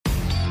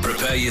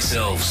prepare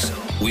yourselves.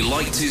 We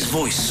liked his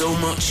voice so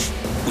much,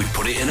 we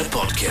put it in a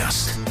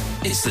podcast.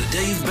 It's the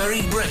Dave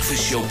Berry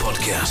Breakfast Show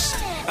podcast.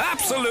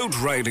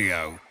 Absolute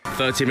Radio.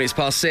 30 minutes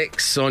past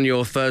 6 on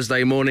your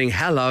Thursday morning.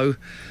 Hello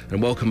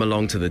and welcome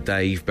along to the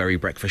Dave Berry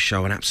Breakfast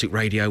Show on Absolute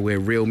Radio, where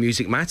real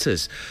music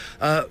matters.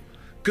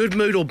 Good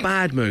mood or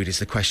bad mood is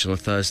the question on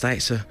Thursday.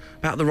 It's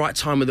about the right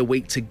time of the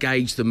week to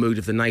gauge the mood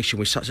of the nation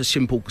with such a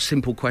simple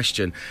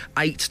question.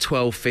 8,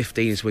 12,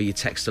 15 is where you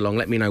text along.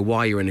 Let me know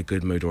why you're in a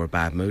good mood or a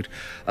bad mood.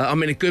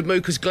 I'm in a good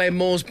mood because Glenn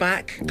Moore's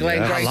back.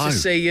 Glenn, great to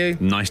see you.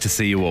 Nice to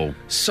see you all.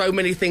 So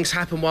many things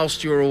happen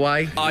whilst you were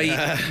away.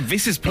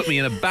 This has put me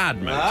in a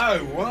bad mood.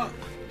 Oh, what?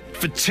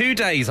 For 2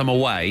 days I'm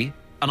away,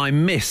 and I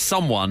miss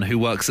someone who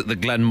works at the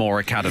Glenmore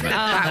Academy.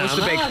 That was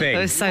the big thing.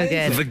 It was so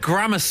good. The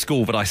grammar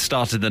school that I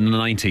started in the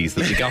 90s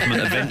that the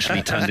government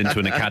eventually turned into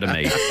an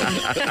academy.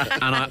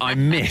 And I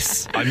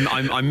miss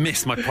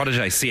my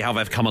protege, see how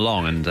they've come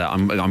along, and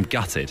I'm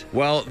gutted.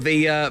 Well,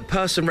 the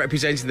person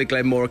representing the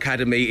Glenmore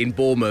Academy in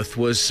Bournemouth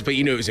but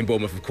you knew it was in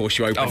Bournemouth, of course,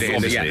 you opened it.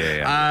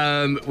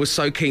 Obviously, was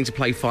so keen to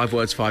play 5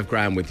 words, 5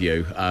 grand with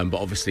you, but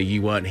obviously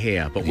you weren't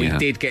here. But we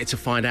did get to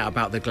find out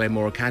about the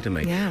Glenmore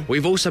Academy. Yeah.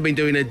 We've also been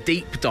doing a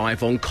deep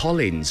dive on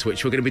Collins,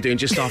 which we're going to be doing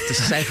just after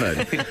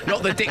 7.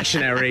 Not the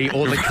dictionary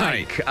or the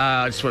cake.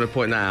 I just want to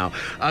point that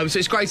out. So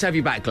it's great to have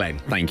you back, Glenn.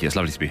 Thank you, it's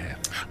lovely to be here.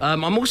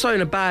 I'm also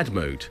in a bad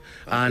mood,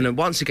 and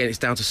once again it's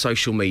down to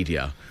social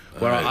media,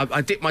 where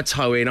I dip my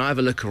toe in, I have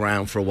a look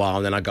around for a while,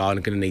 and then I go,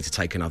 I'm going to need to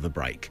take another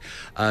break.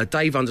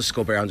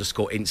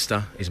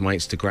 Dave_Berry_Insta is my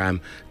Instagram.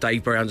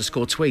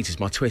 Dave_Berry_tweet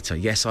is my Twitter.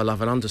 Yes, I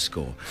love an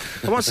underscore.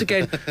 And once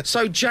again,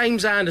 so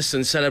James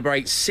Anderson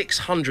celebrates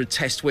 600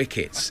 Test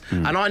wickets,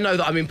 and I know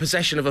that I'm in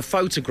possession of a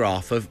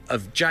photograph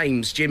of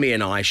James, Jimmy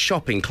and I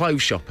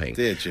clothes shopping.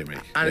 Dear Jimmy.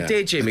 And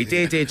dear Jimmy,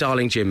 dear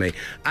darling Jimmy.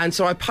 And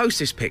so I post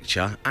this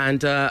picture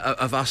and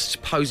of us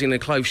posing in a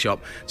clothes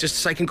shop just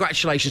to say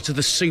congratulations to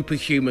the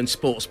superhuman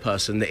sports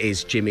person that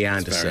is Jimmy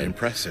Anderson. Very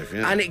impressive,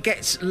 yeah. And it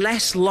gets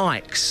less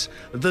likes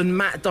than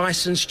Matt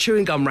Dyson's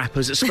chewing gum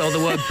wrappers that spell the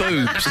word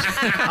boobs.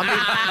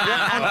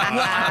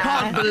 I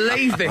can't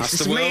believe this. That's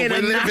It's the me and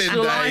world a we live in,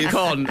 national Dave.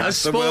 icon, a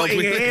That's the world sporting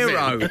we live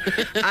hero.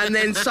 And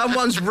then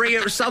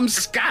some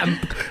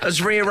scamp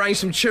has rearranged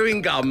some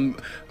chewing gum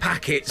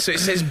packets so it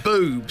says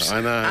boobs.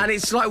 I know. And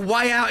it's like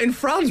way out in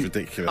front. It's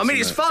ridiculous. I mean,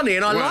 it's isn't it? funny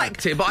and I Well,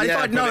 liked it, but if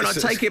I'd known, I'd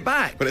take it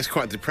back. But it's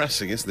quite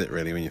depressing, isn't it,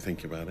 really, when you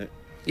think about it?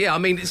 Yeah, I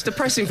mean, it's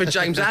depressing for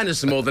James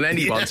Anderson more than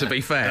anyone, to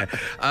be fair.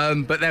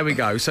 But there we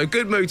go. So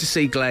good mood to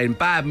see Glenn,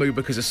 bad mood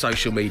because of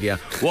social media.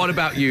 What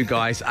about you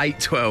guys? 8,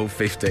 12,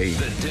 15.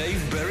 The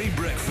Dave Berry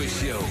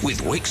Breakfast Show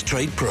with Wix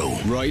Trade Pro.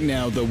 Right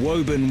now, the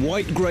Woburn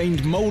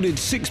white-grained moulded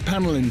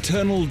 6-panel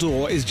internal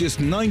door is just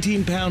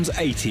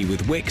 £19.80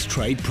 with Wix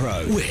Trade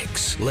Pro.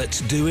 Wix,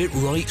 let's do it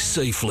right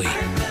safely.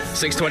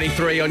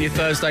 6:23 on your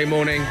Thursday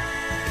morning.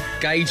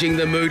 Gauging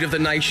the mood of the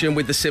nation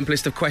with the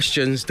simplest of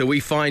questions. Do we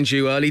find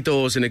you early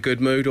doors in a good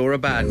mood or a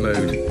bad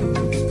mood?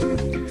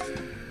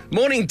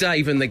 Morning,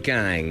 Dave and the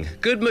gang.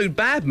 Good mood,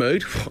 bad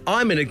mood?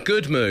 I'm in a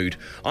good mood.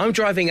 I'm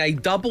driving a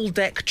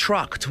double-deck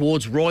truck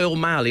towards Royal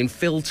Mail in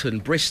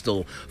Filton,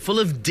 Bristol, full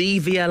of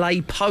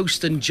DVLA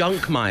post and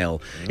junk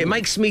mail. It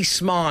makes me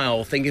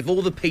smile, think of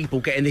all the people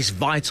getting this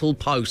vital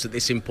post at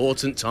this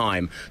important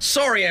time.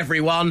 Sorry,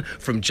 everyone,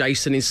 from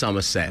Jason in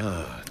Somerset.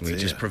 We're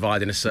just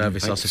providing a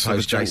service, I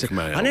suppose, Jason.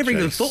 Mail, I never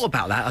even Jason. thought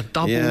about that, a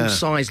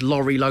double-sized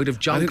lorry load of I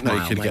junk didn't know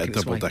mail. you could get a making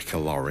its way. double-decker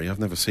lorry. I've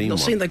never seen You've one.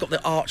 seen they've got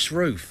the arched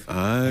roof.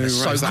 Oh, It's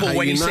right. so Is that cool how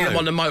when you see know? them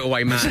on the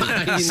motorway, man.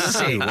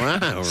 Sick. Wow,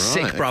 right,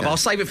 Sick, bruv. okay. I'll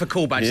save it for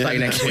Cool Badge Day Yeah.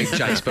 next week,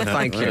 Jace, but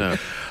thank you.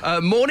 Yeah.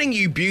 Morning,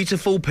 you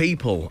beautiful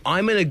people.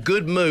 I'm in a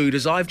good mood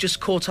as I've just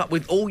caught up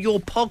with all your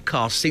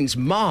podcasts since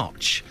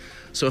March.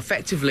 So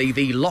effectively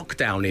the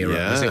lockdown era,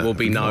 as it will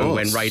be of known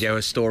when course. radio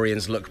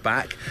historians look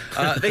back.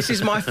 This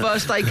is my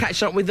first day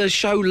catching up with the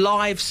show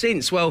live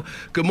since. Well,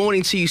 good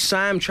morning to you,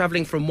 Sam,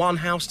 travelling from one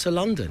house to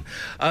London.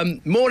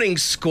 Morning,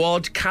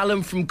 squad.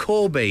 Callum from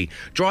Corby,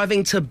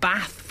 driving to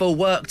Bath for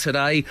work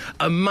today.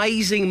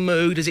 Amazing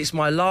mood as it's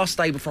my last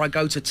day before I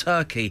go to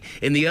Turkey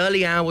in the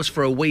early hours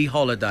for a wee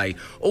holiday.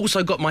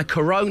 Also got my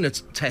corona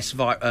test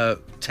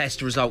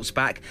results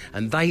back,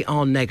 and they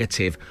are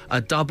negative.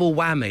 A double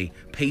whammy.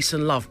 Peace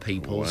and love,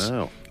 peoples.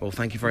 Wow. Well,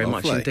 thank you very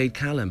much Lovely. indeed,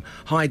 Callum.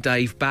 Hi,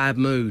 Dave. Bad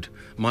mood.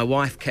 My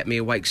wife kept me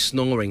awake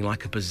snoring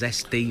like a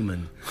possessed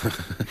demon.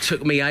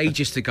 Took me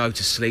ages to go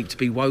to sleep, to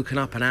be woken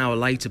up an hour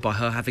later by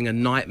her having a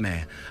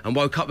nightmare, and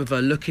woke up with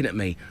her looking at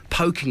me,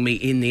 poking me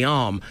in the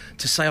arm.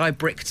 To say I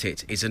bricked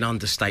it is an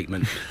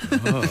understatement.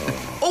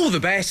 All the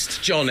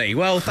best, Johnny.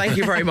 Well, thank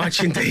you very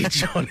much indeed,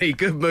 Johnny.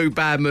 Good mood,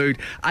 bad mood.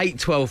 8,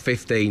 12,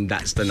 15,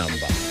 that's the number.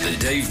 The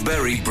Dave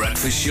Berry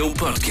Breakfast Show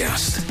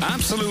podcast.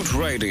 Absolute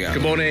Radio.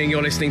 Good morning,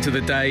 you're listening to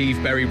the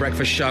Dave Berry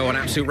Breakfast Show on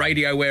Absolute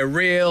Radio, where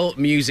real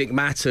music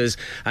matters.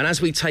 And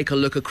as we take a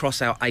look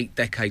across our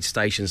 8-decade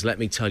stations, let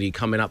me tell you,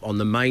 coming up on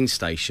the main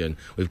station,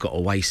 we've got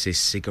Oasis,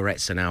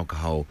 Cigarettes and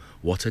Alcohol.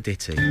 What a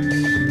ditty.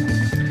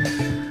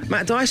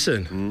 Matt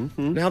Dyson.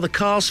 Now the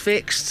car's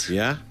fixed.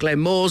 Yeah. Glenn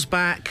Moore's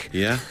back.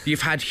 Yeah.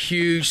 You've had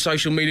huge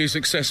social media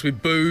success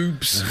with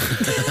boobs.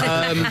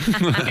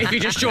 If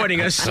you're just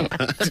joining us.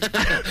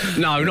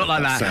 No, not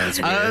like that.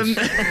 Sounds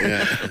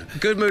weird.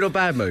 Good mood or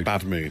bad mood?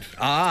 Bad mood.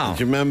 Ah.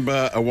 Do you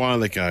remember a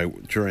while ago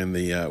during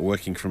the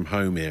working from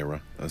home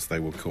era, as they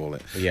will call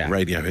it, Yeah.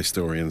 radio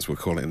historians will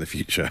call it in the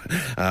future,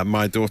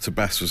 my daughter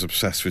Bess was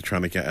obsessed with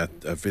trying to get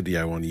a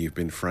video on You've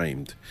Been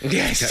Framed.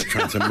 Yes. She kept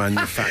trying to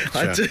manufacture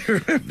I do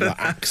remember the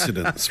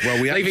accidents.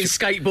 Well, we leaving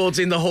actually... skateboards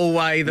in the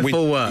hallway, the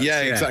full works.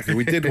 Yeah, exactly.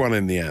 We did one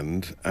in the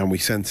end, and we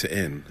sent it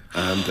in,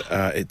 and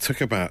it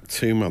took about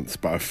 2 months,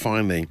 but I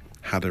finally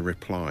had a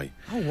reply.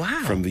 Oh,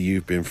 wow. From the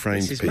You've Been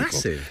Framed This is people.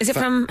 massive. Is it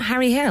from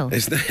Harry Hill?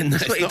 It's what he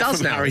not does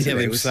from now, Harry isn't Hill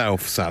it?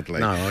 himself,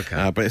 sadly. No,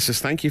 okay. But it says,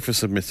 thank you for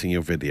submitting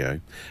your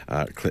video.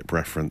 Clip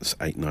reference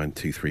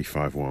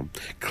 892351.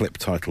 Clip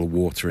title,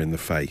 Water in the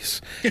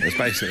Face. It was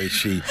basically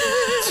she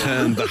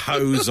turned the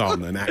hose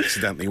on and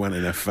accidentally went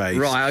in her face.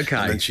 Right, okay.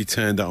 And then she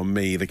turned it on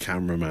me, the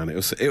cameraman. It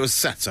was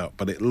set up,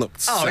 but it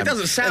looked It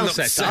doesn't sound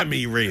set up.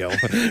 semi-real,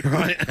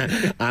 right?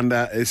 And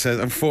it says,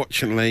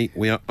 unfortunately,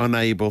 we are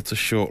unable to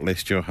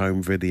shortlist your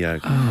home video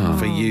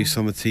for use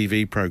on the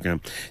TV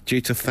programme.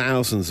 Due to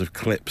thousands of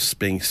clips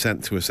being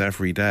sent to us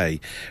every day,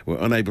 we're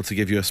unable to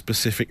give you a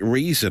specific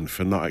reason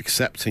for not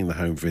accepting the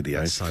home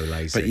video. That's so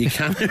lazy. But you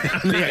can...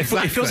 It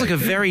feels like a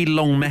very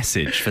long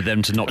message for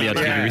them to not be able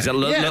to give you a reason.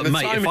 Look,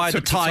 mate, if I had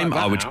the time,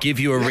 I would give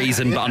you a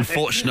reason, but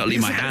unfortunately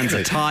my hands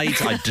are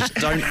tied. I just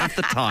don't have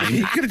the time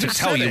to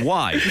tell you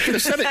why. You could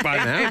have said it by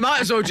now. It might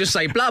as well just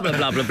say blah, blah,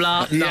 blah, blah,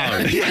 blah. No.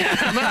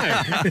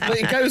 No. But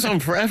it goes on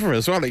forever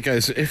as well. It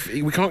goes, if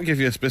we can't give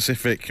you a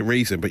specific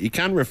reason, but you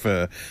can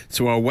refer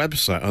to our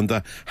website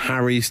under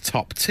Harry's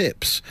Top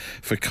Tips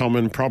for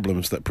common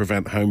problems that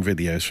prevent home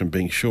videos from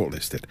being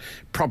shortlisted.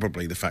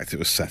 Probably the fact it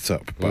was set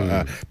up.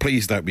 But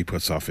please don't be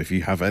put off. If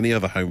you have any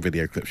other home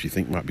video clips you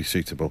think might be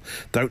suitable,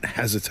 don't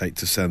hesitate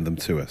to send them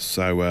to us.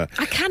 So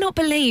I cannot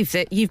believe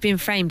that You've Been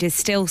Framed is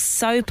still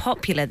so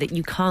popular that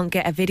you can't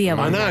get a video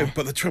I on know, there.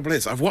 but the trouble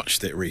is, I've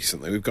watched it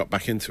recently. We've got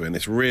back into it, and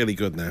it's really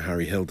good now.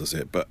 Harry Hill does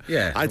it, but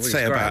Yeah, I'd well, say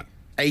he's great. about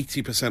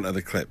 80% of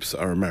the clips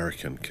are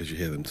American because you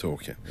hear them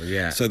talking.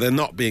 Yeah. So they're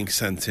not being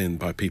sent in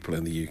by people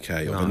in the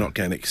UK, or they're not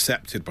getting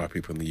accepted by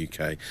people in the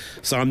UK.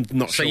 So I'm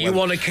not So sure. you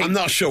wanna keep- I'm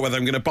not sure whether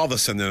I'm going to bother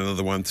sending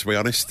another one. To be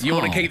honest, You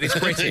want to keep this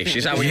British?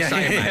 Is that what you're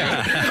saying,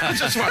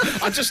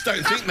 mate? I just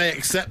don't think they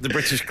accept the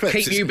British clips.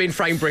 Keep You've Been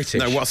Framed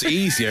British. No, what's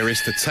easier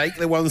is to take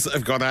the ones that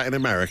have gone out in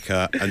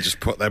America and just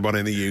put them on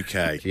in the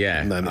UK. Yeah,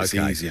 and then it's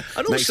okay. easier.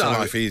 And Makes also, your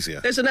life easier.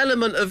 There's an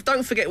element of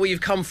don't forget where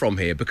you've come from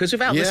here, because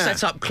without the Yeah.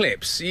 set-up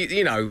clips,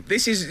 you know,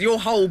 this is your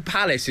whole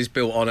palace is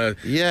built on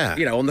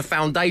on the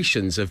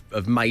foundations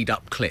of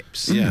made-up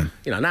clips. Yeah.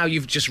 You know, now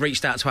you've just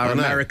reached out to our I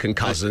know. American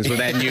cousins with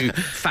their new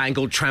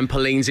fangled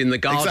trampolines in the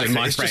garden, Exactly.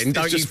 my It's friend. just- it's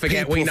Don't you just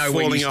forget people we know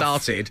when you falling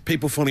off- started.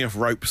 People falling off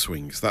rope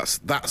swings. That's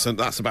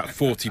about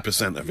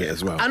 40% of it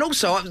as well. And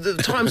also, the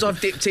times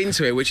I've dipped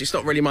into it, which is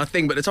not really my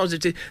thing, but the times I've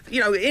dipped,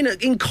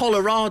 in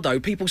Colorado,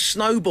 people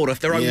snowboard off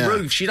their own Yeah.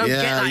 roofs. You don't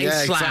Yeah, get that in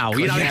yeah, Slough.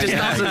 exactly. You know, it just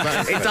Yeah, doesn't.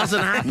 exactly. It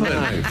doesn't happen.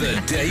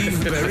 The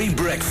Dave Berry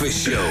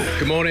Breakfast Show.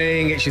 Good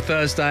morning, it's your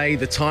Thursday.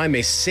 The time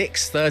is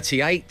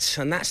 6:38,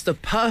 and that's the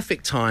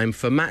perfect time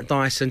for Matt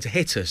Dyson to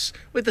hit us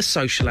with the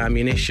social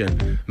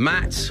ammunition.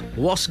 Matt,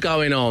 what's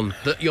going on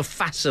that you're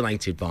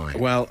fascinated by?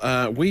 Well,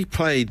 we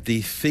played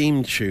the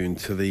theme tune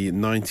to the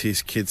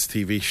 90s kids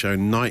TV show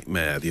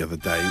Nightmare the other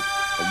day.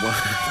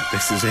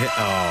 This is it.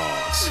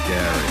 Oh,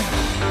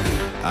 scary.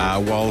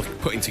 While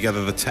putting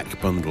together the tech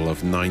bundle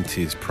of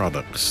 90s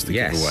products to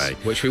give away.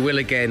 Which we will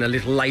again a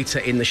little later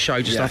in the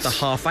show, just Yes. after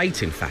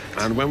 8:30, in fact.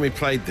 And when we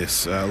played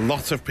this, a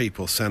lot of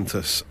people sent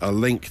us a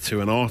link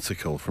to an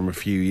article from a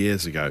few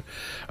years ago.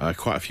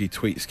 Quite a few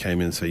tweets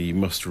came in saying you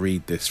must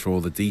read this for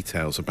all the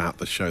details about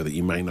the show that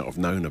you may not have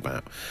known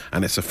about.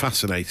 And it's a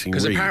fascinating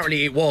read. Because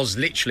apparently it was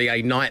literally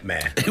a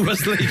nightmare. It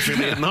was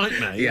literally a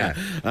nightmare. Yeah.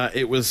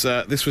 It was.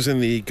 This was in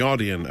the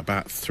Guardian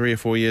about 3 or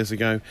 4 years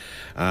ago.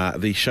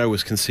 The show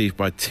was conceived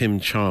by Tim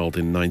Child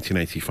in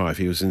 1985.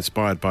 He was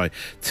inspired by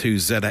two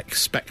ZX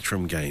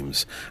Spectrum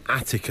games,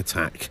 Attic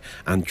Attack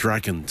and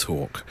Dragon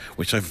Talk,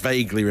 which I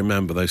vaguely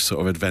remember, those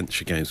sort of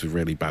adventure games with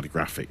really bad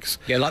graphics.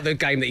 Yeah, like the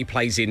game that he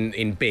plays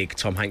in Big.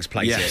 Tom Hanks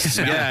plays Yes.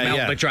 it.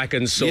 Yeah. The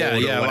Dragon's Sword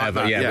Yeah, or like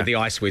whatever. that, with the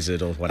Ice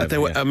Wizard or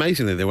whatever.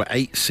 Amazingly, there were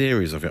 8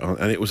 series of it,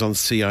 and it was on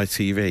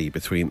CITV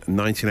between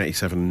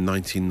 1987 and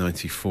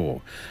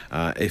 1994.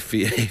 If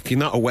you're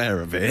not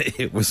aware of it,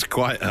 it was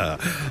quite a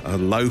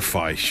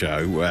lo-fi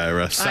show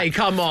where... Hey,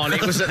 come on.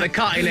 It was at the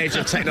cutting edge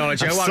of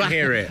technology. I won't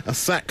hear it. A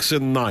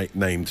Saxon knight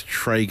named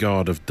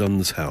Traegard of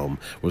Dunshelm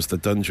was the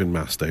dungeon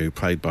master, who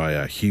played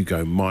by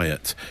Hugo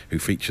Myatt, who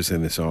features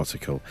in this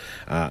article.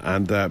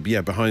 Behind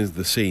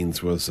the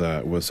scenes was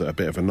a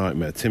bit of a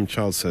nightmare. Tim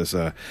Child says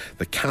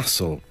the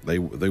castle, they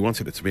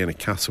wanted it to be in a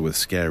castle with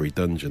scary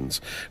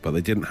dungeons, but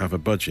they didn't have a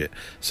budget,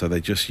 so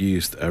they just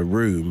used a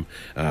room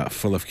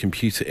full of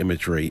computer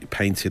imagery,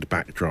 painted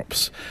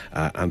backdrops,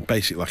 and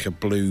basically like a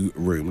blue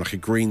room, like a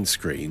green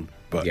screen,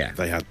 but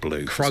they had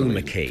blue.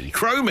 Chroma key.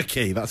 Chroma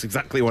key, that's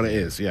exactly what it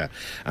is, yeah.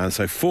 And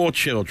so 4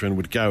 children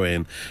would go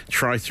in,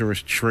 try to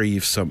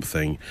retrieve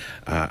something,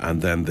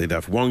 and then they'd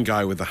have one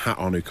guy with a hat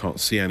on who can't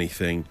see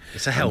anything.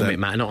 It's a helmet,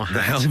 Matt, not a hat.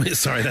 The helmet,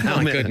 sorry, the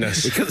helmet. My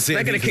goodness.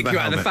 They're going to kick you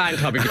out of the fan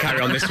club if you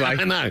carry on this way.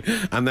 I know.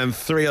 And then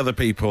 3 other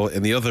people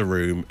in the other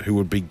room who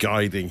would be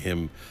guiding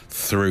him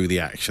through the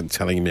action,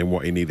 telling him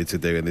what he needed to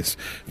do in this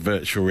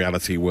virtual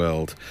reality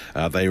world.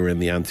 They were in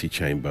the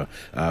antechamber.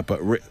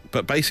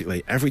 But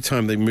basically, every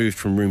time they moved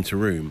from room to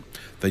room,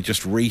 they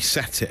just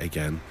reset it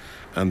again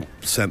and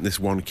sent this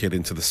one kid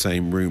into the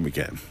same room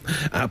again.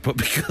 But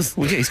because...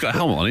 Well, yeah, he's got a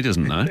helmet on, he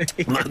doesn't know.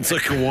 That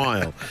took a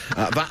while.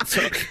 That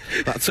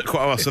took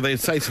quite a while. So they'd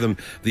say to them,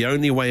 the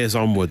only way is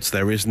onwards.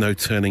 There is no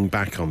turning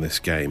back on this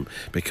game,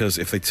 because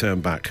if they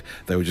turn back,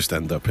 they would just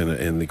end up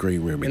in the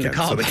green room again.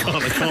 So they can't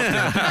do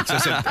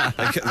it. So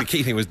the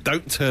key thing was,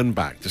 don't turn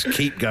back. Just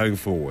keep going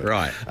forward.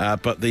 Right.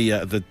 But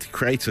the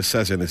creator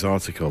says in this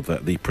article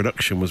that the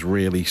production was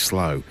really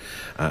slow.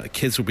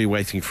 Kids would be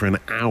waiting for an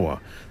hour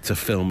to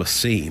film a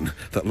scene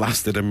that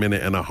lasted a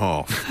minute and a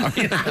half. I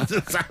mean, that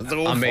sounds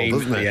awful,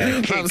 doesn't it?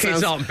 Yeah.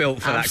 Kids aren't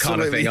built for that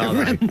kind of thing, are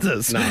they?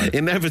 No.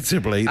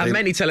 Inevitably... And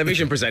many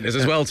television presenters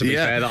as well, to be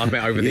fair, that I've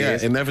met over the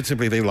years.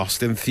 Inevitably they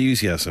lost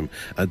enthusiasm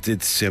and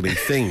did silly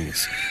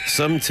things.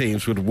 Some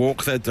teams would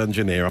walk their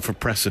Dungeoneer off a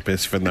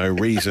precipice for no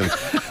reason.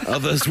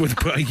 Others would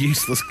put a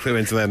useless clue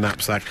into their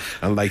knapsack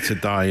and later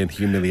die in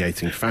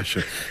humiliating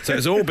fashion. So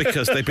it's all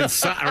because they've been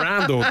sat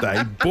around all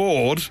day,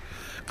 bored...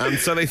 And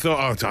so they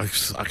thought, I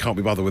can't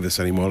be bothered with this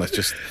anymore. Let's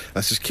just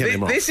kill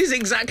him off. This is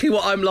exactly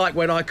what I'm like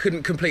when I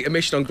couldn't complete a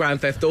mission on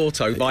Grand Theft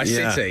Auto Vice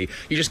City.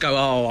 You just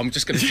go, I'm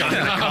just going to jump in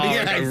the car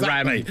and go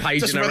rampaging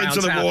just around run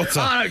into town. the water.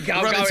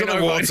 Run into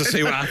the water to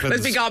see what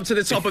happens. Let's go up to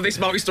the top of this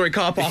multi-story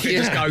car park and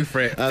just go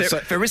for it.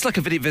 There is like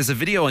a video. There's a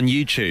video on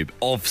YouTube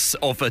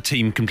of a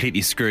team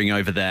completely screwing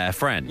over their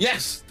friend.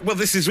 Yes. Well,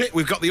 this is it.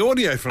 We've got the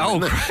audio from it. Oh,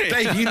 great.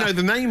 Dave, you know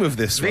the name of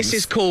this one. This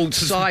is called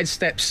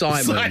Sidestep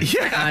Simon.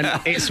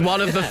 And it's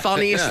one of the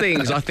funniest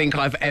things I think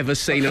I've ever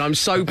seen. And I'm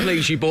so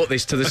pleased you brought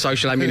this to the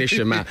Social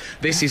Ammunition, Matt.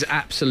 This is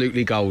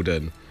absolutely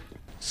golden.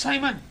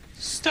 Simon,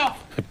 stop.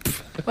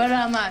 Where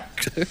am I?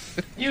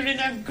 You're in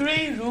a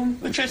grey room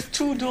which has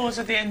 2 doors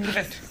at the end of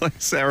it. Like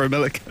Sarah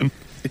Millican.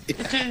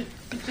 It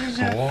is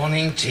a...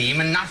 Warning, team,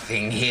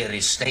 nothing here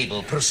is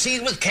stable.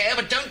 Proceed with care,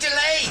 but don't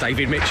delay.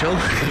 David Mitchell.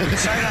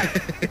 Sorry.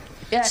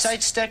 Yes.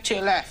 Side step to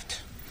your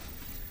left.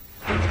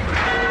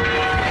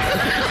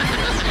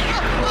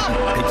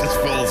 It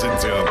just falls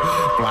into a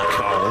black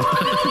hole.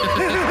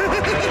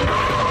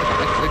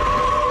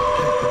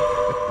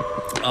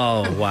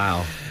 Oh,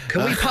 wow.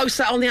 Can we post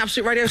that on the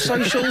Absolute Radio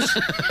socials?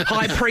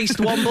 High Priest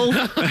Womble?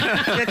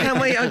 Yeah, can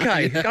we?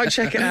 Okay, go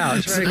check it out.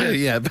 It's very good.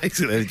 Yeah,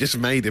 basically they just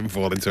made him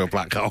fall into a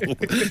black hole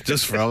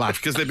just for a laugh,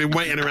 because they've been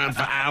waiting around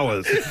for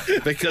hours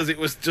because it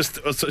was just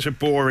such a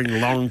boring,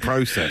 long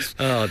process.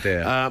 Oh,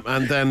 dear.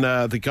 And then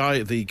the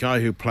guy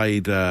who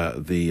played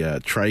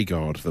the tray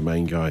guard, the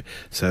main guy,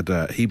 said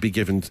he'd be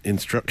given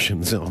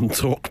instructions on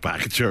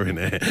talkback during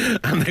it,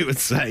 and they would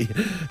say,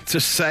 to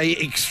say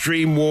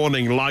extreme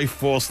warning, life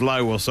force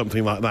low or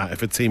something like that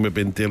if a team have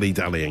been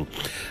dilly-dallying.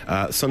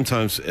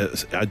 Sometimes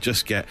I'd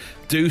just get,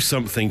 do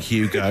something,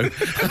 Hugo.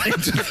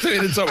 Just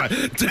doing the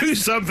talkback, do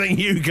something,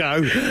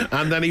 Hugo.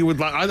 And then he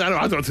would I don't know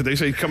what to do,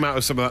 so he'd come out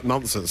with some of that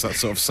nonsense, that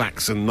sort of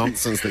Saxon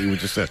nonsense that you would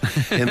just say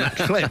in that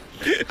clip.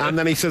 And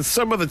then he said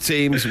some of the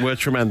teams were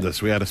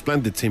tremendous. We had a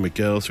splendid team of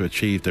girls who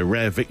achieved a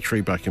rare victory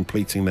by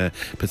completing their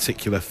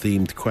particular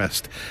themed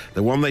quest.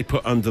 The one they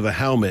put under the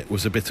helmet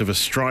was a bit of a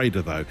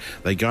strider, though.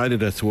 They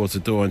guided her towards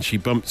the door and she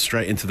bumped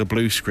straight into the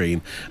blue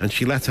screen, and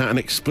she let out an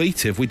expletive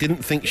we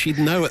didn't think she'd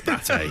know at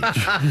that age.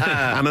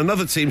 And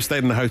another team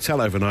stayed in the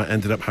hotel overnight,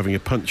 ended up having a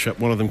punch-up.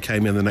 One of them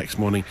came in the next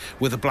morning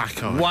with a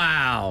black eye.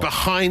 Wow.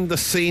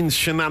 Behind-the-scenes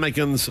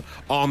shenanigans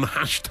on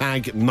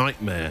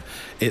 #nightmare.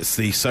 It's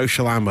the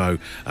social ammo.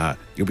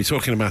 You'll be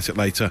talking about it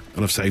later,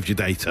 and I've saved your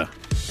data.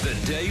 The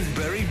Dave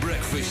Berry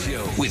Breakfast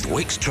Show with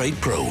Wix Trade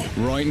Pro.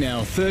 Right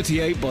now,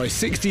 38 by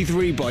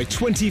 63 by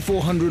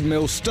 2400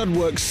 mil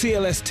Studworks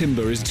CLS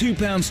timber is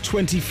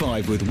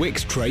 £2.25 with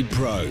Wix Trade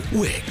Pro.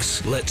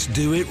 Wix, let's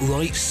do it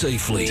right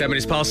safely. 10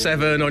 minutes past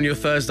 7 on your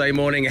Thursday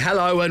morning.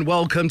 Hello and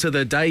welcome to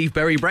the Dave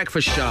Berry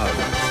Breakfast Show,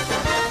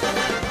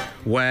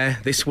 where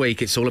this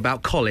week it's all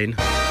about Colin.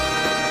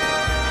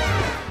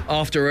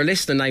 After a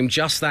listener named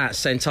Just That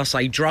sent us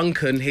a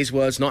drunken, his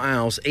words not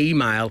ours,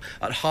 email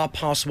at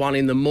 1:30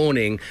 in the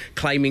morning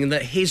claiming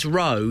that his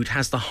road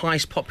has the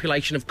highest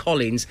population of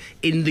Collins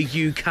in the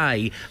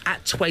UK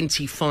at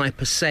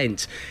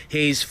 25%.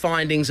 His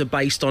findings are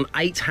based on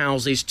 8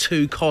 houses,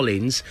 2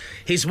 Collins.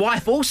 His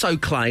wife also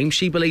claims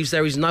she believes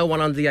there is no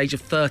one under the age of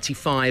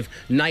 35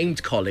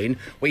 named Colin.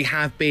 We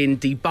have been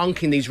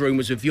debunking these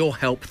rumours with your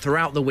help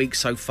throughout the week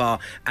so far,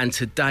 and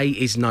today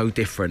is no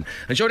different.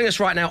 And joining us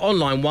right now on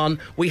line 1,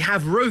 we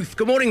have Ruth.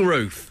 Good morning,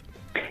 Ruth.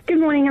 Good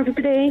morning,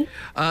 everybody.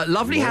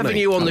 Lovely having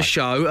you on the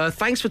show.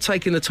 Thanks for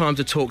taking the time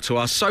to talk to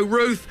us. So,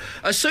 Ruth,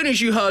 as soon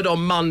as you heard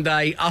on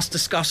Monday us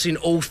discussing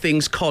all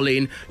things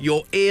Colin,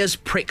 your ears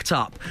pricked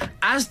up,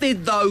 as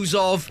did those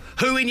of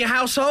who in your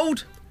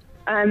household?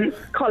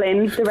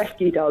 Colin, the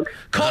rescue dog.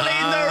 Colin,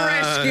 the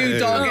rescue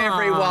dog,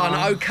 everyone.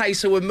 OK,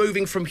 so we're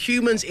moving from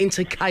humans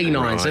into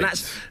canines, and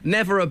that's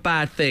never a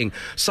bad thing.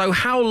 So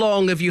how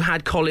long have you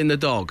had Colin the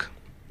dog?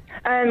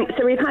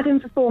 So we've had him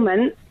for 4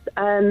 months,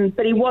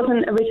 but he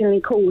wasn't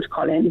originally called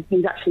Colin. He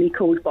was actually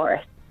called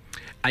Boris.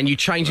 And you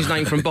changed his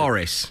name from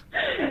Boris?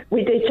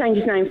 We did change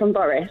his name from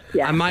Boris,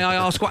 yeah. And may I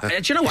ask what... Do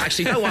you know what,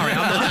 actually, don't worry.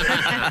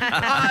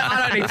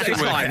 I don't need to...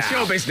 It's fine, it's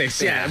your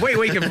business, yeah.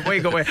 We can...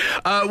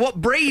 what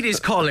breed is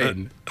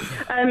Colin?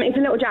 It's a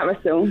little Jack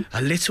Russell.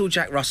 A little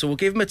Jack Russell. We'll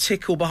give him a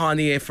tickle behind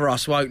the ear for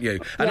us, won't you?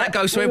 And that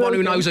goes to everyone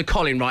who knows a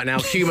Colin right now,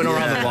 human or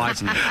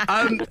otherwise.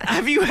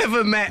 Have you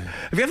ever met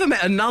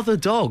another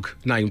dog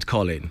named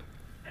Colin?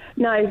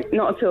 No,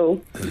 not at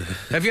all.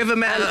 Have you ever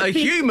met a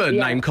human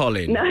named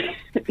Colin?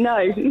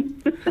 No.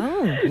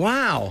 Oh.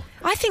 Wow.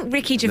 I think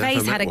Ricky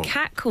Gervais had a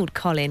cat called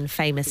Colin,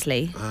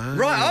 famously.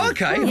 Right,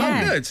 OK.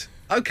 Yeah. Oh, good.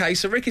 OK,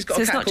 so Ricky's got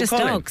a cat called Colin. So it's not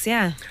just dogs,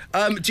 yeah.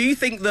 Do you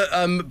think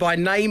that by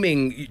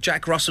naming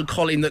Jack Russell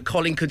Colin, that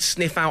Colin could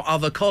sniff out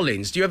other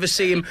Collins? Do you ever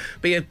see him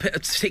be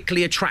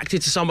particularly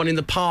attracted to someone in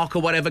the park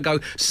or whatever, go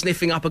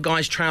sniffing up a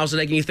guy's trouser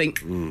leg and you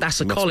think,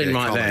 that's a Colin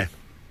right there?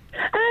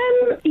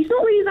 He's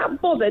not really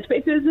that bothered, but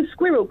if there was a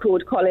squirrel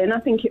called Colin, I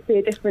think it'd be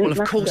a different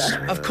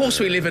matter. Of course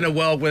we live in a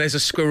world where there's a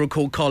squirrel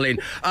called Colin.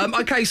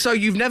 OK, so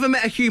you've never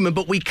met a human,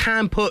 but we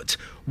can put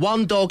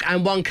one dog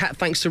and one cat,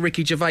 thanks to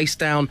Ricky Gervais,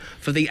 down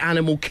for the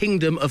animal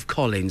kingdom of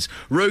Collins.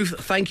 Ruth,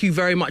 thank you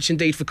very much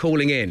indeed for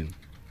calling in.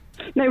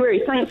 No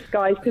worries. Thanks,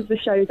 guys, because the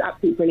show is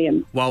absolutely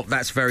brilliant. Well,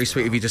 that's very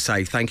sweet of you to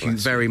say. Thank you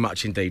very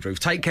much indeed, Ruth.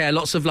 Take care.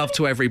 Lots of love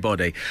to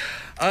everybody.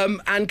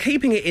 And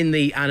keeping it in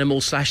the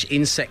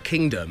animal/insect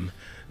kingdom,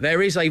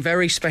 there is a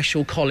very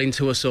special Colin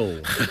to us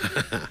all.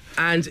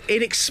 And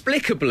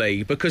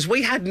inexplicably, because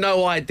we had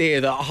no idea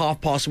that at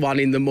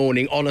 1:30 in the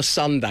morning on a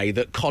Sunday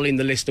that Colin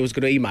the listener was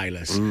going to email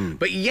us.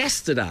 But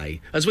yesterday,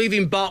 as we've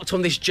embarked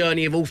on this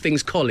journey of all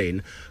things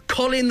Colin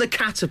the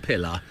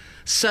caterpillar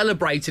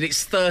celebrated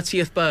its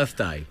 30th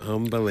birthday.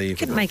 Unbelievable.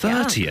 Couldn't make it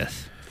up.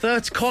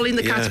 30th? Colin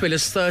the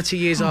caterpillar's 30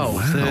 years old.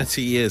 Wow.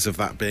 30 years of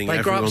that being They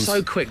grow up everyone's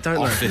so quick, don't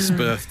they? office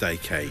birthday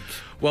cake.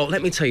 Well,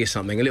 let me tell you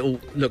something, a little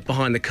look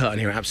behind the curtain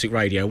here at Absolute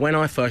Radio. When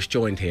I first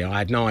joined here, I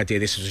had no idea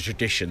this was a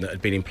tradition that had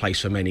been in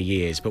place for many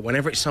years. But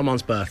whenever it's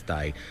someone's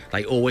birthday,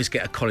 they always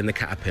get a Colin the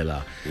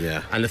caterpillar.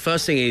 Yeah. And the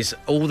first thing is,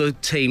 all the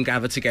team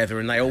gather together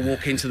and they all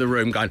walk into the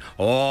room going,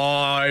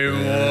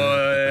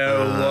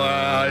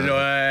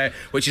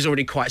 which is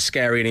already quite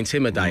scary and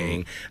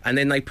intimidating. And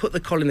then they put the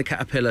Colin the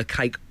caterpillar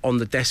cake on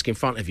the desk in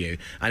front of you,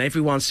 and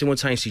everyone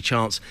simultaneously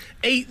chants,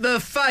 "Eat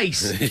the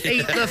face!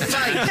 Eat the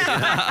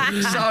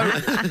face!"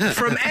 So,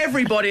 from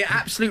everybody at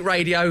Absolute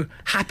Radio,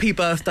 happy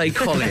birthday,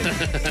 Colin.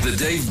 The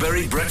Dave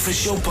Berry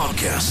Breakfast Show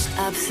Podcast.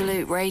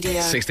 Absolute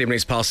Radio. 16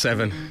 minutes past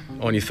 7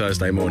 on your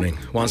Thursday morning.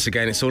 Once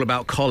again, it's all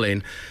about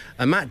Colin.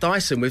 And Matt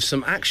Dyson with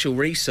some actual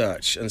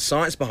research and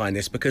science behind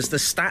this, because the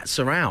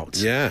stats are out.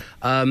 Yeah.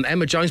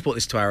 Emma Jones brought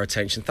this to our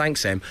attention.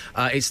 Thanks, Em.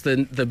 It's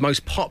the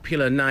most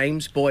popular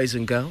names, boys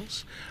and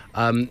girls.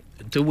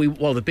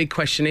 Well, the big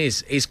question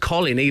is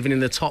Colin even in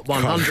the top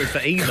 100 for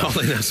either?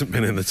 Colin hasn't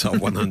been in the top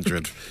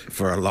 100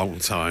 for a long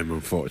time,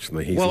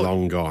 unfortunately. He's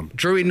long gone.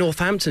 Drew in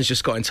Northampton's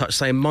just got in touch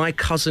saying, my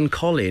cousin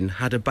Colin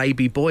had a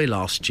baby boy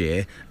last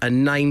year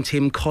and named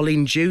him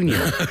Colin Jr.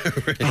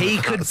 Really? He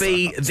could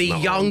be the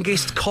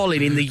youngest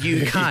Colin in the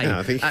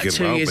UK at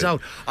 2 years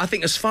old. I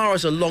think as far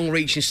as a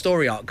long-reaching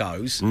story arc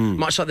goes,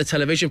 much like the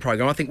television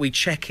programme, I think we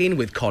check in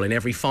with Colin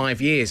every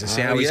 5 years and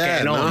see how he's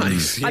getting on.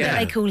 I bet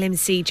they call him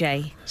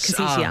CJ because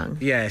he's young.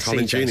 Yeah,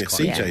 Colin Jr.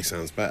 CJ CJ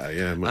sounds better,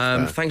 yeah. Much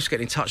better. Thanks for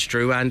getting in touch,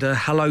 Drew, and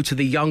hello to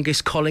the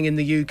youngest Colin in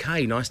the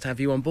UK. Nice to have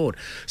you on board.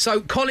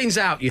 So, Colin's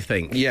out, you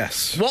think?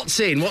 Yes. What's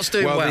in? What's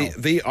doing well?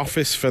 The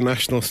Office for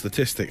National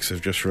Statistics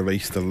have just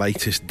released the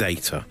latest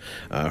data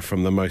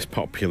from the most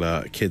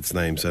popular kids'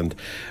 names, and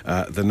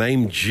the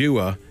name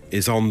Dua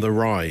is on the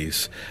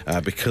rise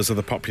because of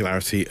the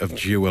popularity of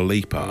Dua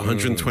Lipa.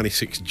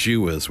 126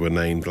 Duas were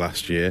named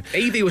last year.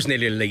 Evie was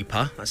nearly a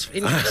leaper. That's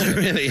interesting.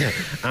 Really? Yeah.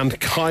 And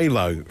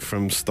Kylo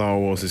from Star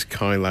Wars is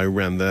Kylo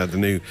Ren. They're the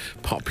new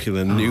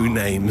popular new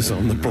names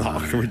on the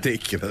block.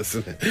 Ridiculous,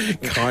 isn't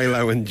it?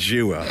 Kylo and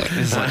Dua.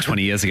 It's like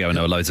 20 years ago and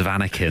there were loads of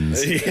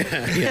Anakins.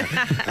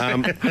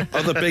 Yeah.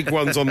 Other big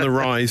ones on the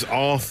rise: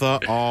 Arthur,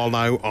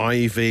 Arlo,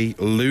 Ivy.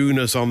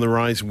 Luna's on the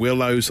rise.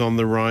 Willow's on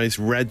the rise.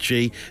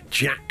 Reggie,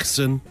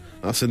 Jackson.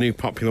 That's a new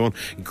popular one.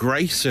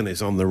 Grayson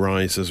is on the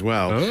rise as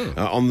well.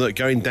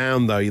 Going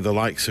down though, the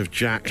likes of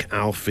Jack,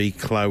 Alfie,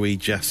 Chloe,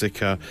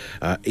 Jessica,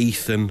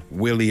 Ethan,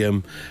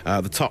 William.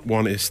 The top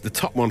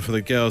one for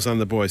the girls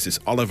and the boys. It's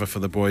Oliver for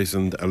the boys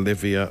and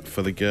Olivia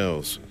for the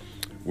girls.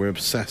 We're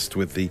obsessed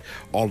with the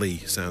Ollie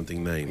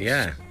sounding names.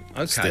 Yeah.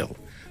 Okay. Still.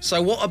 So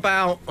what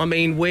about,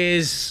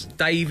 where's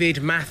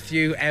David,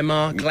 Matthew,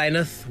 Emma,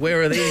 Glenneth?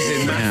 Where are these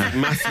in that?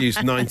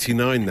 Matthew's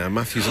 99 now.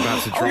 Matthew's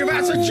about to drop. You're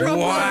about to drop.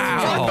 Wow.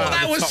 I thought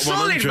that was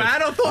solid,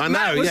 man. I thought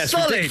that was it's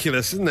solid.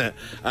 ridiculous, isn't it?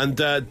 And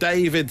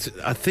David,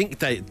 I think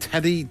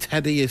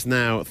Teddy is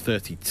now at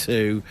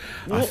 32.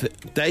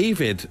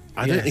 David,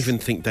 I don't even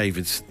think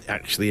David's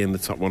actually in the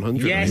top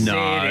 100. Yes,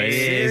 No, it it is.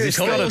 is. Of It's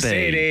course gotta be.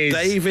 it is.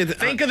 David,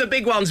 Think of the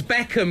big ones: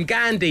 Beckham,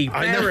 Gandhi,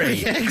 I know, Berry.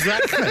 yeah,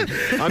 exactly.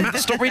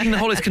 Stop reading the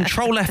whole list.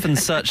 Control F and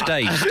search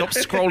Dave. Stop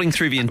scrolling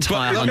through the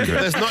entire But look,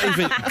 100. there's not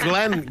even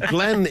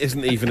Glenn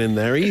isn't even in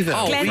there either.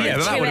 Oh, Glenn yeah, had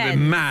but that two would have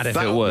ends. been mad if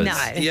it was.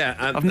 No. Yeah,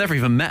 I've never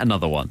even met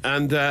another one.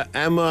 and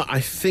Emma, I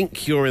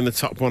think you're in the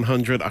top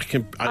 100.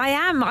 I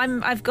am.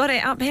 I've got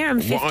it up here. I'm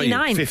What are you?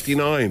 59.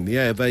 59.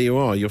 Yeah, there you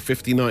are. You're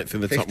 59th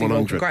in the top 51.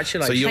 100.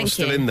 Congratulations. So you're Thank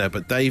still you. in there,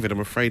 but David, I'm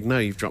afraid no,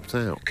 you've dropped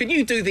out. Can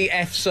you do the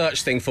F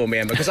search thing for me,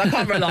 Emma? Because I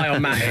can't rely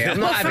on Matt here. I'm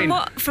not Well,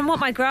 having. from what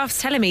my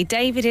graph's telling me,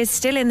 David is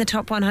still in the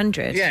top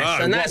 100. Yes,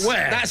 Oh, and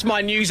where? that's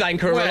my news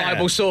anchor, a Where?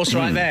 reliable source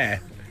right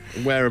there.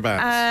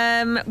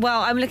 Whereabouts?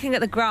 Well, I'm looking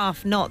at the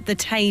graph, not the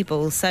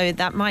table, so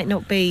that might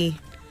not be.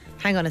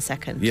 Hang on a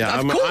second. Yeah,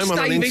 Of I'm course, on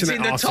an David's internet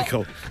in the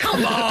article. top.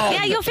 Come on.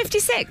 Yeah, you're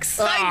 56.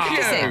 Thank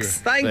you. 56.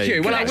 Thank There you.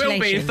 you Well, I go. will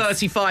be in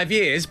 35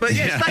 years, but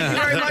yes, thank you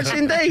very much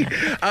indeed.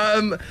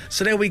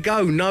 So there we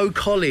go. No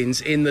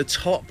Collins in the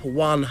top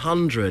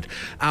 100.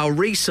 Our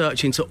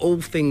research into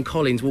all things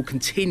Collins will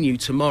continue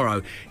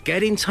tomorrow.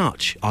 Get in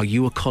touch. Are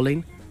you a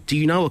Colin? Do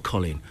you know a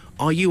Colin?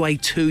 Are you a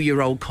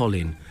 2-year-old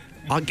Colin?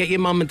 I'll get your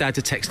mum and dad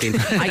to text in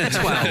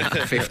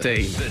 812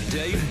 15. The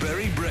Dave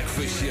Berry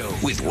Breakfast Show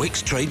with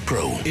Wix Trade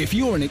Pro. If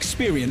you're an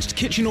experienced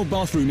kitchen or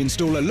bathroom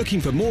installer looking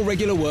for more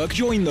regular work,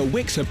 join the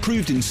Wix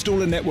Approved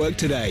Installer Network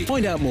today.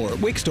 Find out more at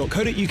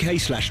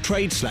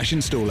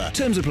wix.co.uk/trade/installer.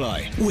 Terms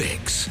apply.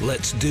 Wix,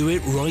 let's do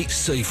it right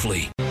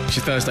safely. It's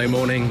your Thursday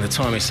morning. The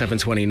time is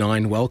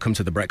 7:29. Welcome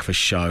to the Breakfast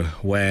Show,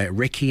 where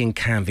Ricky in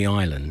Canvey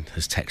Island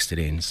has texted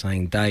in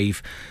saying,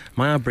 Dave,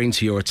 may I bring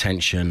to your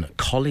attention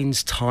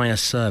Collins Tyre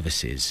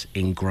Services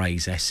in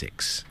Grays,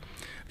 Essex.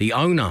 The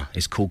owner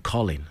is called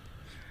Colin.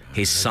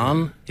 His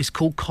son is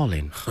called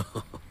Colin.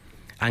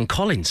 And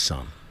Colin's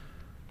son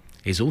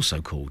is also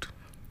called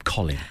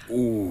Colin.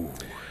 Ooh.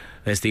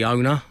 There's the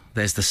owner,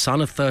 there's the son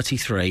of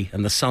 33,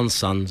 and the son's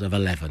sons of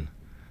 11.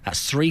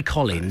 That's 3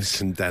 Collins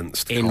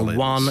Condensed in Collins.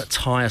 one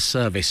tyre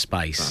service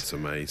space. That's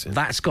amazing.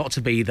 That's got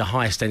to be the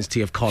highest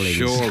density of Collins.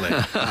 Surely,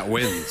 that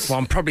wins. Well,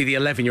 I'm probably the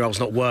 11-year-old's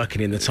not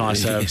working in the tyre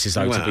services,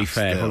 though, to Well, be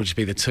fair. still. Probably just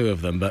be the 2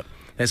 of them. But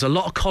there's a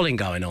lot of Colin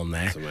going on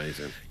there. That's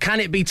amazing. Can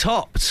it be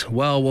topped?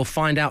 Well, we'll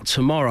find out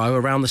tomorrow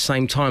around the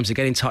same time. So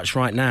get in touch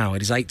right now.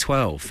 It is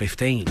 8:12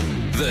 15.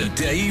 The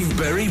Dave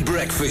Berry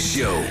Breakfast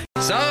Show.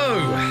 So,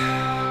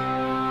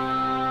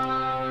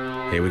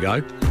 here we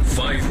go.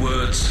 5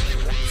 words,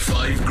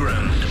 5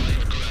 grand.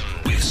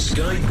 With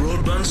Sky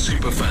Broadband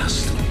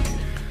Superfast.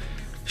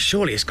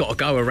 Surely it's got to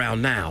go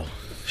around now.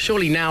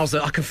 Surely now's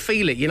that I can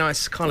feel it. You know,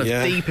 it's kind of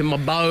Yeah. deep in my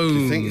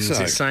bones. think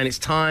so? It's saying it's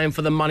time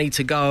for the money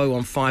to go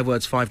on 5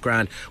 words, 5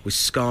 grand with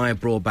Sky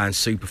Broadband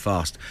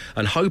Superfast.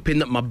 And hoping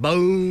that my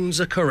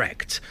bones are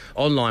correct.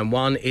 On line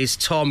 1 is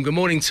Tom. Good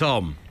morning,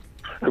 Tom.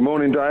 Good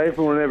morning, Dave.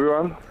 Morning,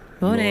 everyone.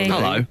 Morning.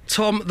 Hello.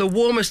 Tom, the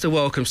warmest of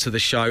welcomes to the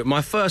show.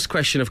 My first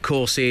question, of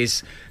course,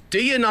 is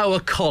do you know a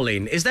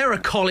Colin? Is there a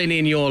Colin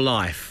in your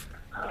life?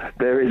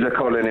 There is a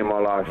Colin in my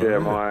life, yeah.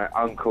 My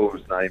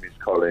uncle's name is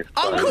Colin.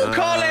 Uncle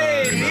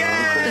Colin!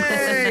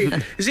 Yay!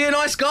 Is he a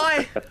nice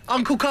guy?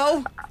 Uncle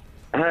Cole?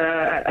 He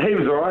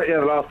was all right, yeah,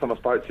 the last time I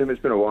spoke to him.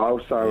 It's been a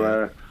while,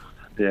 so...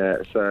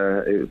 it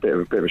was a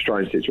bit of a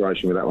strange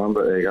situation with that one,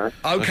 but there you go.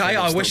 Okay,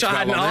 I wish I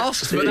hadn't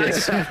asked, but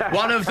that's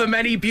one of the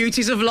many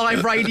beauties of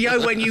live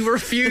radio when you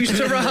refuse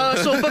to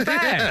rehearse or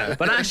prepare.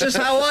 But that's just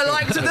how I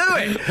like to do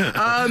it.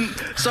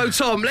 So,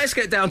 Tom, let's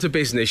get down to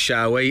business,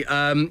 shall we?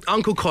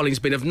 Uncle Colin's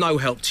been of no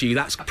help to you,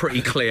 that's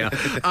pretty clear.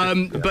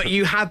 But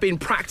you have been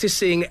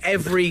practising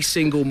every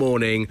single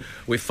morning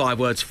with 5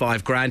 words,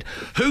 5 grand.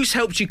 Who's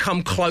helped you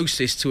come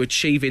closest to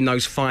achieving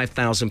those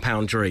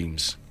 £5,000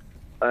 dreams?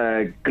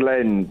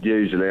 Glenn,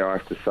 usually, I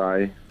have to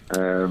say.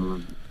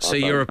 So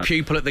you're a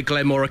pupil at the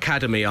Glenmore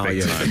Academy, are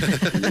you?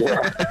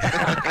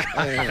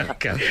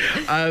 Okay.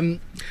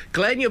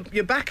 Glenn,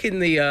 you're back in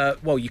the...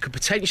 well, you could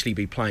potentially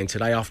be playing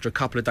today after a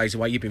couple of days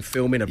away. You've been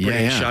filming a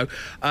brilliant show.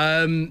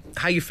 How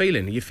are you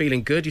feeling? Are you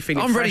feeling good? You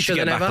feeling I'm ready fresher to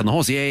get than back ever? on the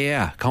horse.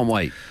 Yeah. Can't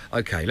wait.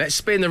 Okay, let's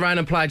spin the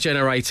random player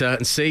generator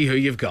and see who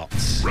you've got.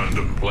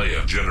 Random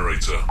player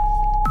generator.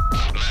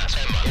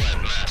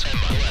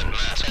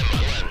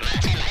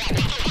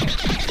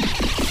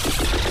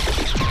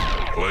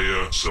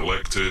 Player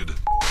selected.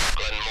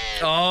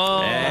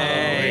 Oh,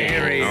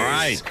 here he is. All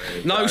right.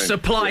 No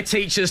supply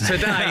teachers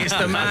today. It's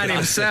the man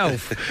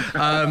himself.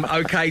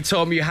 Okay,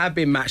 Tom, you have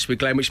been matched with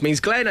Glenn, which means,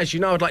 Glenn, as you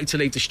know, I'd like you to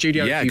leave the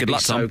studio. Yeah, if you'd good be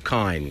luck, so Tom.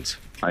 kind.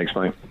 Thanks,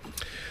 mate.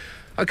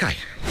 Okay.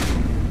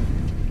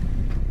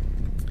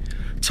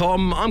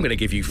 Tom, I'm going to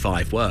give you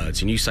 5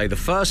 words, and you say the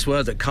first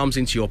word that comes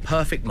into your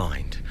perfect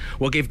mind.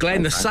 We'll give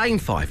Glenn the same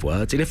 5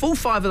 words, and if all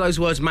 5 of those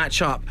words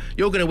match up,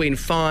 you're going to win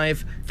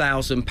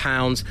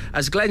 £5,000.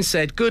 As Glenn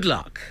said, good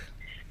luck.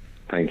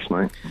 Thanks,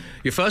 mate.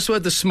 Your first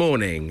word this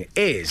morning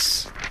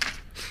is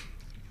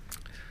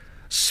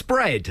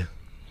spread.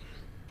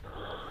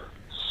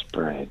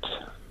 Spread.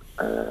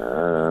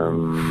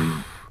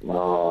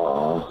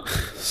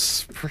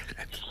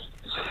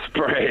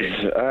 Spread.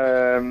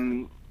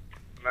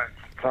 That's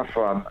a tough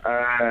one.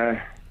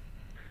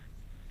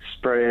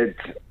 Spread.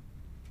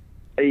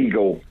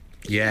 Eagle.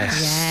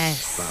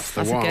 Yes.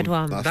 That's a good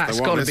one. That's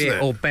got to be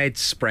it. Or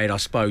bedspread, I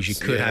suppose you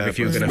could have if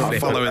you were going to flip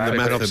it. Following the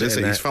method, is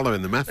he? He's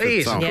following the method. He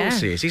is, of course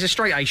he is. He's a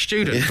straight A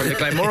student from the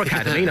Glenmore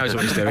Academy. He knows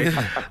what he's doing.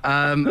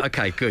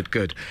 OK,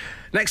 good.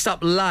 Next up,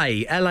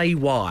 lay.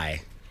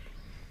 L-A-Y.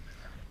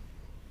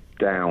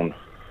 Down.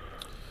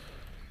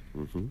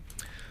 Mm-hmm.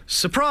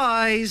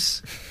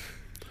 Surprise!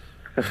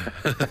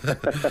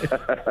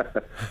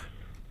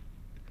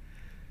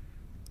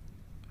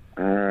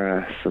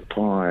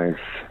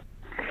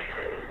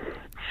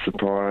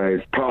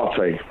 Surprise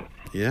party.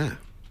 Yeah,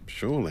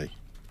 surely.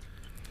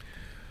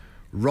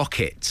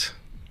 Rocket.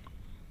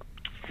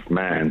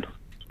 Man.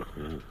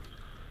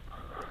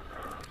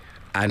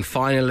 And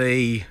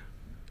finally,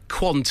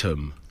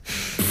 quantum.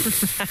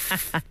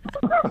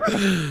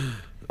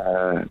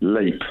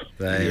 Leap.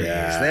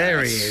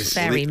 There he is.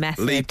 Very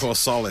method. Leap or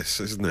solace,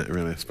 isn't it,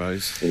 really, I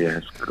suppose? Yeah,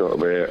 it's got to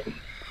be it.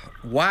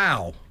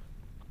 Wow.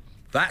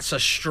 That's a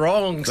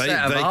strong set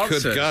of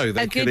answers. They could go.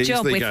 They A good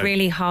job with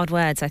really hard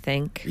words, I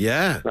think.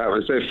 Yeah. That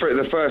was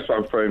the first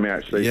one through me,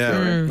 actually.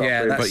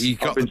 Yeah. But you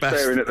got the best. I've been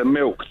staring at the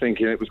milk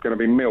thinking it was going to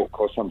be milk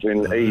or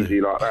something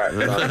easy like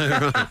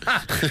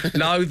that.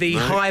 No, the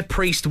High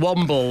Priest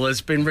Womble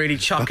has been really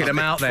chucking them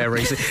out there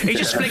recently. He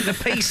just flicked the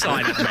peace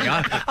sign at me.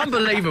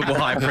 Unbelievable,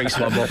 High Priest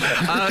Womble.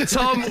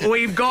 Tom,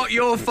 we've got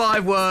your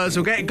 5 words.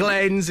 We'll get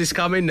Glenn's. Is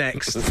coming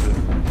next.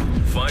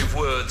 5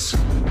 words,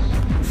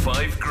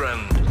 5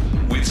 grand.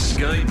 With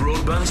Sky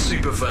Broadband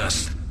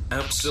Superfast.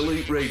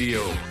 Absolute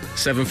Radio.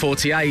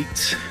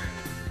 7:48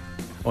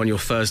 on your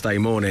Thursday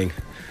morning.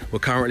 We're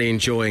currently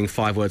enjoying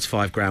 5 words,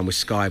 5 grand with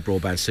Sky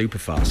Broadband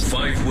Superfast.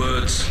 5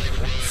 words,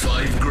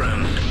 5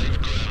 grand.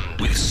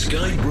 With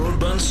Sky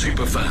Broadband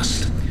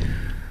Superfast.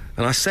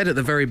 And I said at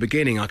the very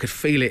beginning, I could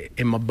feel it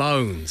in my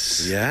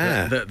bones.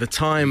 Yeah. The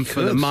time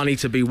for the money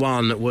to be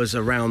won was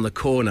around the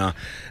corner.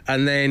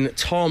 And then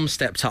Tom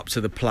stepped up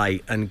to the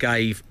plate and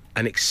gave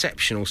an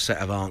exceptional set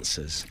of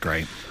answers.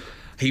 Great.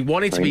 He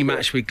wanted to be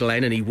matched with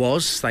Glenn, and he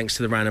was, thanks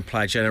to the random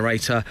player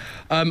generator.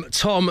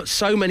 Tom,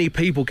 so many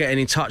people getting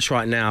in touch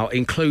right now,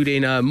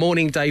 including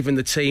Morning Dave and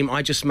the team.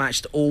 I just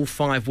matched all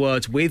 5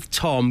 words with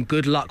Tom.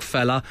 Good luck,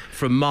 fella,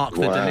 from Mark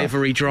the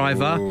delivery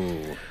driver.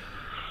 Ooh.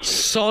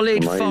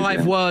 Solid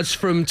 5 words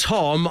from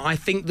Tom. I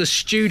think the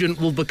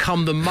student will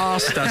become the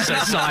master,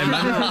 says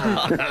Simon.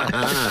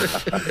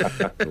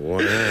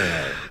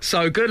 Wow.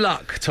 So good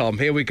luck, Tom.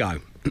 Here we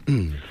go.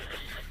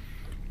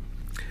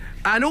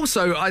 And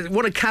also, I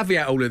want to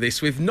caveat all of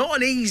this with not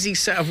an easy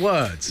set of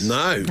words.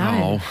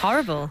 No,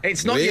 horrible.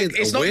 It's not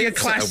your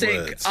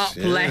classic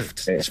up-left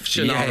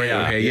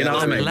scenario here, you know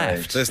what I mean?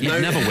 Left. There's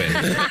You'd never win.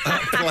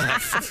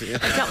 Left. Yeah.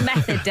 It's not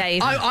method,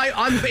 Dave.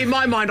 I'm in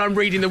my mind, I'm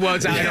reading the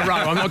words out in a row.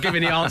 I'm not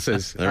giving the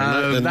answers.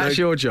 That's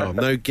your job.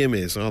 No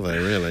gimmies, are they,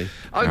 really?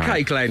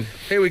 OK, Glenn,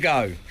 here we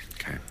go.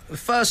 Okay. The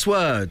first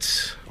word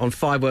on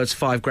 5 words,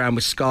 5 grand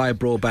with Sky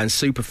Broadband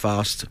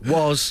Superfast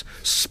was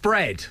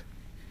spread.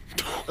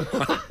 Oh,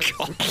 my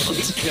God.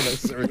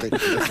 That's a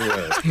ridiculous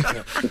word.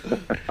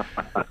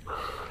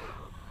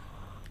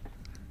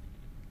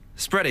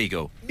 Spread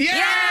eagle.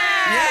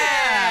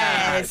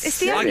 Yes! It's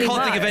the I only can't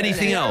one, think of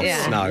anything isn't it? else.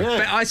 Yeah. No.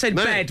 But I said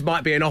bed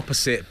might be an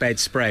opposite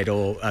bedspread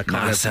or a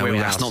kind of That's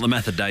wheelhouse. not the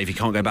method, Dave. You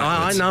can't go I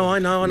backwards. know.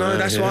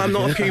 That's why I'm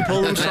not a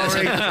pupil. I'm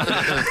sorry.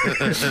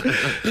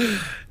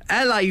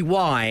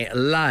 L-A-Y,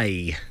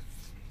 lay.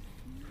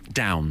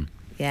 Down.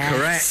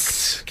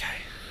 Yes. Correct. Okay.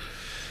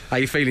 How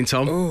you feeling,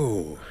 Tom?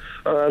 Ooh.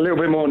 A little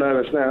bit more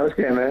nervous now. It's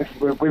getting there.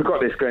 We've got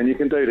this, Glenn. You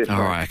can do this.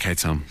 All right. Okay,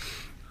 Tom.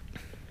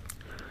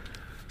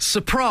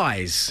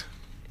 Surprise.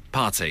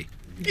 Party.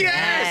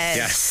 Yes!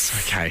 Yes.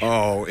 Okay.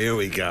 Oh, here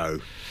we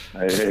go.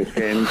 It's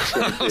getting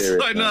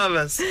serious.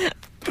 nervous. All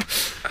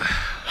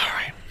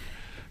right.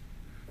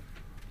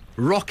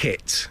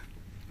 Rocket.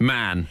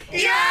 Man.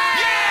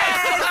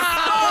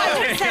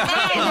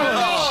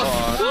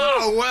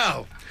 Oh,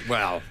 well.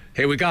 Well.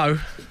 Here we go.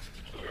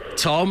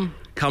 Tom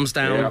comes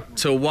down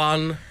to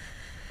one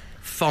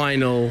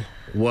final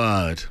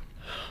word.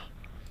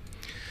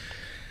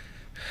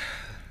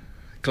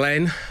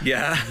 Glenn?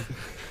 Yeah.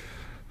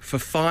 For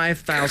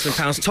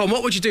 £5,000. Tom,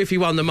 what would you do if you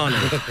won the money?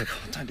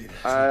 Don't do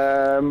this.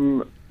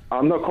 I'm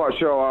not quite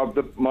sure.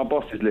 My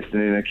boss is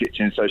listening in the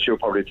kitchen, so she'll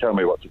probably tell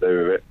me what to do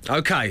with it.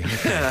 OK.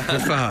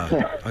 Good for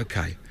her.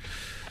 OK.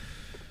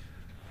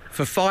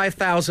 For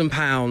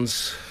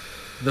 £5,000,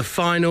 the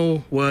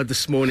final word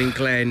this morning,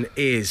 Glenn,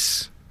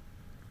 is...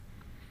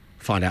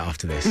 Find out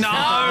after this. No!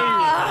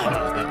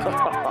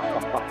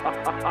 The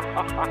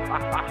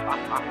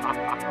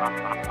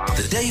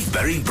Dave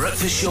Berry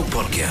Breakfast Show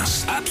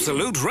Podcast.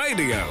 Absolute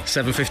Radio.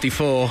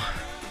 7:54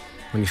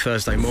 on your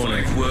Thursday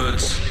morning. 5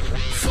 words,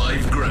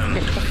 5 grand.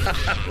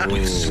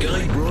 With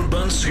Sky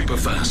Broadband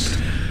Superfast.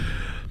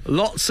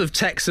 Lots of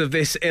texts of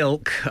this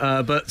ilk,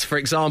 but for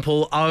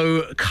example,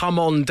 oh, come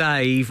on,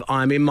 Dave,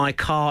 I'm in my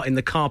car in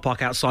the car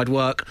park outside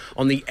work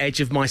on the edge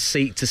of my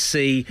seat to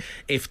see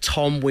if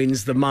Tom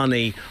wins the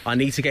money. I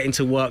need to get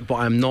into work, but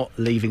I'm not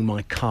leaving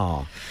my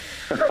car.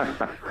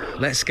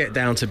 Let's get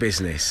down to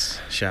business,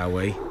 shall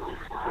we?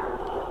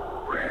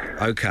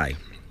 OK.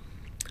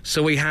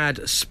 So we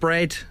had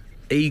spread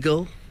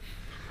eagle,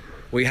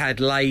 we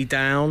had lay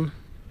down,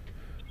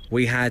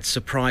 we had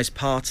surprise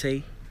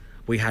party,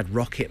 we had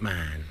Rocket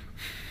Man.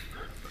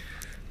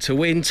 To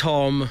win,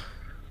 Tom,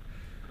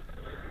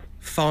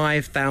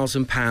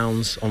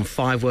 £5,000 on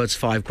 5 words,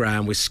 5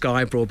 grand with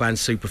Sky Broadband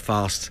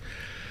Superfast.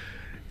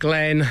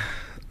 Glenn,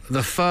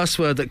 the first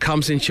word that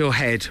comes into your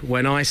head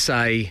when I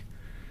say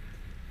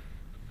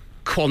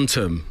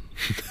quantum.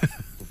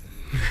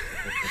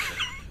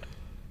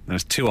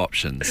 There's 2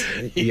 options.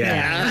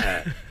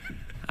 Yeah.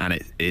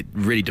 And it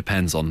really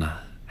depends on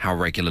how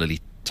regularly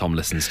Tom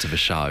listens to the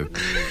show.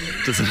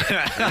 Doesn't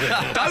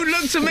it? Don't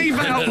look to me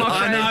for help, my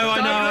friend.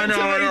 I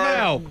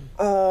know.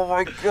 Oh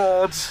my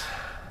God.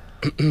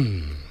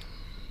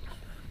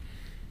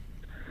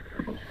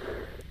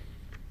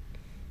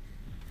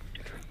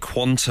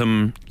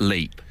 Quantum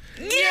leap.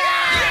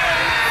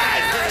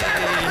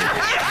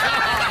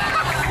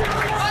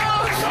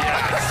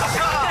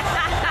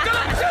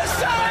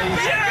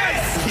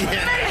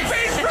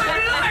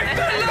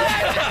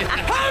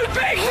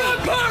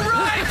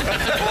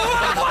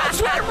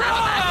 What's went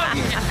wrong?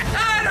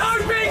 And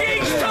hoping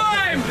each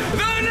time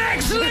the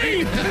next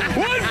leap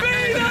would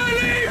be the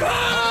leap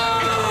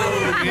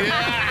home!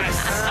 Yes!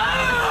 Oh!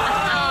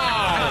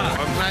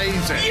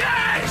 Amazing.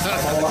 Yes!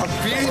 Oh,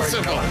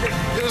 beautiful.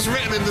 It was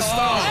written in the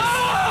stars.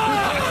 Oh!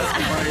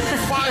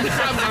 5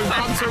 grand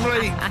quantum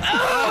leap.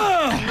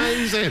 Oh,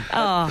 amazing.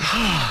 Oh.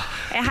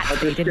 It had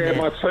to be, didn't Get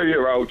it? my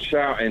 2-year-old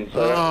shouting. So.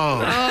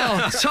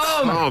 Oh,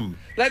 Tom!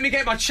 Let me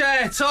get my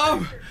chair,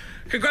 Tom!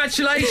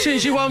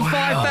 Congratulations, you won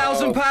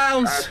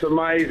 £5,000. That's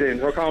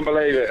amazing. I can't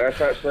believe it.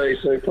 That's absolutely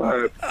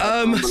superb.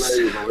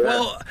 Unbelievable, yeah.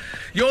 Well,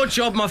 your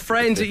job, my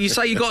friend, you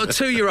say you got a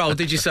 2-year-old,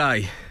 did you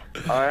say?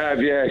 I have,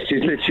 yeah.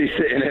 She's literally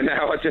sitting there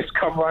now. I just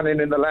come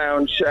running in the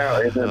lounge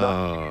shouting.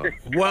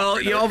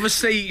 Well, you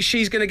obviously,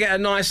 she's going to get a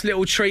nice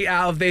little treat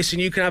out of this, and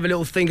you can have a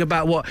little think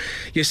about what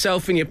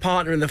yourself and your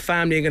partner and the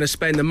family are going to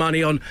spend the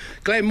money on.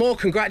 Glenn Moore,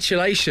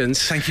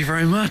 congratulations. Thank you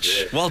very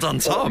much. Well done,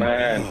 Tom. Oh,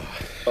 man.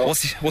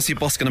 What's your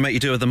boss going to make you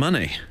do with the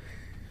money?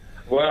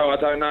 Well, I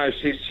don't know.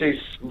 She's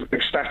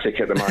ecstatic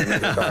at the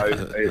moment, so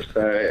it's,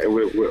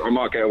 I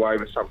might get away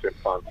with something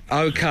fun.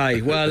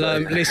 OK, well,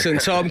 listen,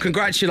 Tom,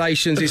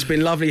 congratulations. It's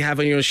been lovely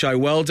having you on the show.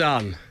 Well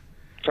done.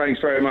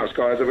 Thanks very much,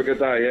 guys. Have a good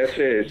day. Yeah,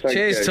 cheers. Thank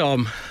Cheers, you.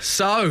 Tom.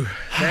 So,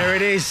 there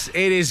it is.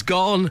 It is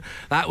gone.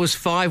 That was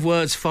 5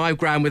 words, 5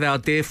 grand with our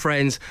dear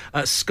friends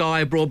at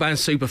Sky Broadband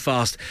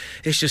Superfast.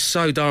 It's just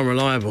so darn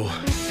reliable.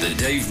 The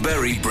Dave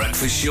Berry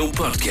Breakfast Show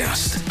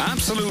Podcast.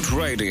 Absolute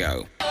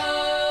Radio.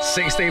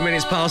 16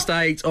 minutes past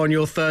 8 on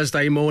your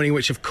Thursday morning,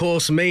 which of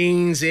course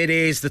means it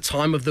is the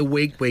time of the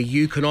week where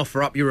you can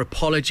offer up your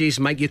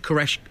apologies, make your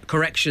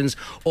corrections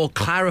or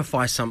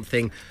clarify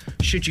something,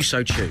 should you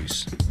so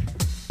choose.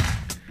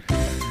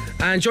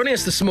 And joining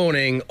us this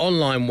morning on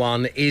line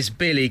 1 is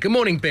Billy. Good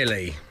morning,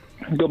 Billy.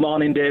 Good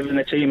morning, Dave and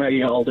the team. How are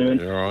you all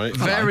doing? All right.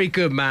 Very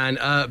good, man.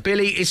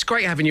 Billy, it's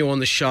great having you on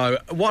the show.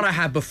 What I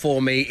have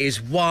before me is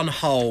one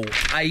whole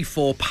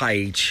A4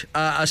 page,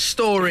 a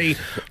story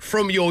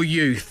from your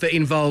youth that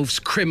involves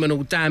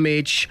criminal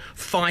damage,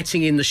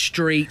 fighting in the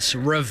streets,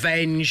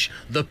 revenge,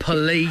 the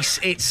police.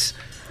 It's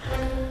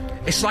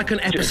like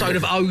an episode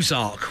of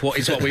Ozark, what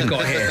we've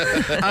got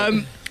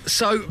here.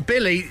 So,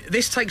 Billy,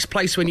 this takes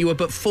place when you were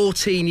but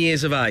 14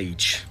 years of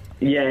age.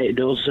 Yeah, it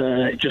does.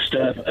 Just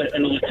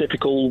another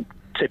typical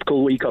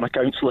week on a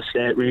council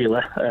estate,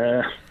 really.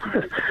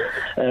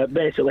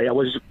 Basically, I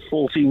was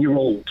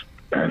 14-year-old,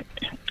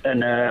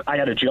 and I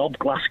had a job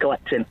glass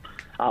collecting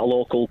at a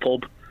local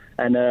pub.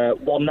 And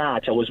one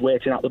night, I was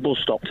waiting at the bus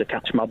stop to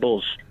catch my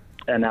bus,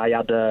 and I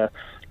had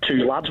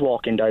 2 lads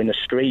walking down the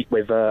street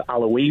with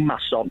Halloween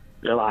masks on,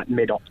 like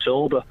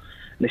mid-October.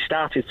 And they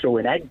started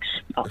throwing eggs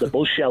at the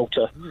bus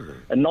shelter,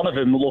 and none of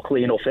them,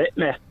 luckily enough, hit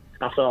me.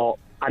 I thought,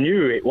 I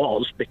knew who it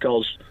was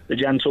because the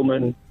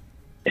gentleman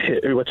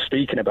who we're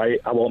speaking about,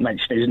 I won't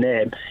mention his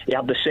name, he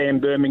had the same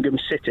Birmingham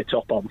City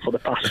top on for the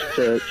past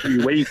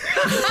 2 weeks.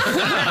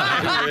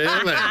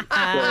 Really?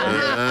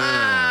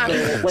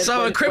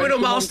 So a criminal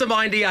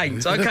mastermind he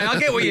ain't. OK, I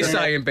get what you're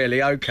saying,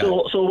 Billy. OK.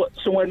 So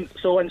when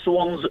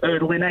someone's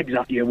hurling eggs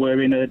at you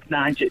wearing a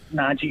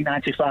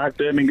 1995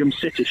 Birmingham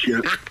City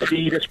shirt,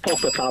 Adidas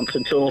popper pants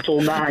and total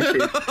 90s,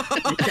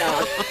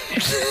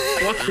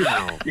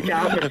 you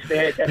can't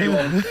mistake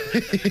anyone.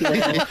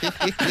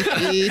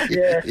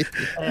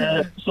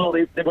 So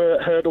they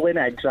were hurling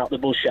eggs at the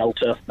bus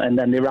shelter, and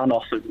then they ran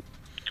off. And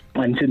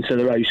went into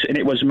the house, and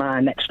it was my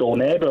next door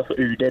neighbour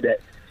who did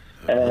it.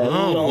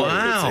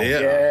 Wow.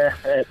 Yeah,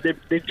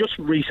 they've just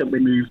recently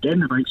moved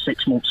in about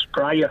 6 months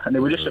prior, and they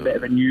were just a bit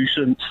of a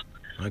nuisance.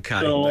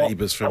 Okay, so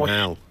neighbours from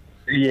hell.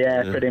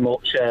 Yeah, pretty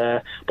much.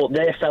 But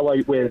they fell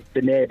out with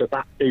the neighbour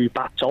who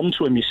backed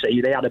onto him, you see.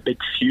 They had a big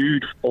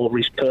feud over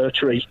his pear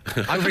tree.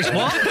 Over his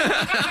what?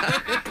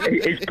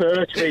 His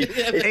pear tree.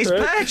 His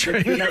pear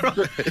tree?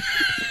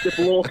 The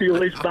bloke who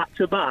lives back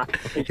to back,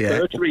 his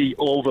pear tree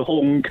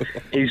overhung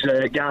his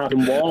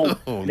garden wall.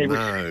 Oh,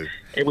 no.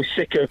 He was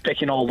sick of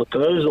picking all the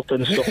pears up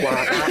and stuff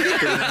like that.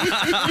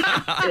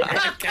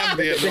 It can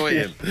be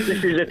annoying.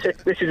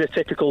 This is a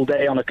typical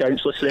day on a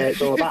council estate,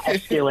 so that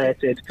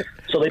escalated.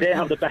 So they didn't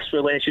have the best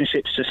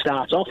relationships to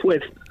start off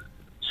with.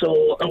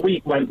 So a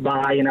week went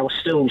by and I was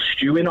still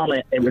stewing on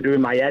it. It was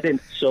doing my head in.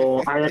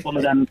 So I had one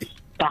of them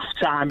bath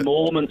time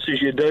moments,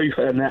 as you do,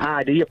 and the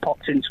idea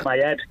popped into my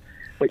head,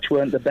 which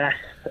weren't the best.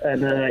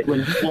 And it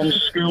was one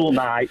school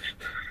night.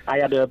 I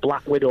had a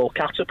Black Widow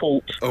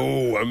catapult.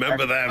 Oh, I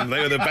remember them. They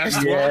were the best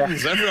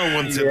ones. Everyone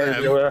wanted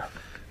them. They were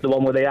the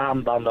one with the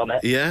armband on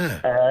it.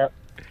 Yeah.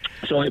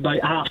 So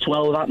about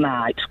 12:30 that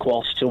night,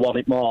 1:45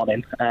 in the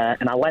morning,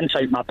 and I leant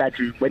out my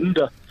bedroom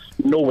window,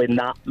 knowing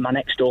that my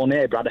next door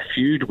neighbour had a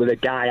feud with a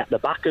guy at the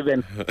back of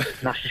him.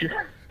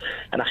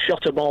 And I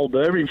shot a ball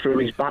bearing through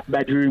his back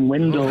bedroom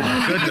window. Oh,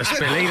 my goodness,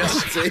 Billy.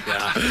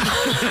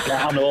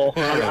 Yeah, I know.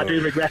 I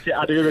do regret it.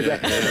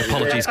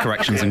 Apologies,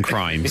 corrections and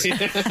crimes.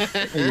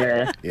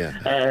 Yeah.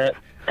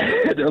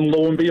 And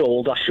lo and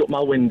behold, I shut my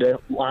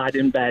window, lied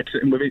in bed,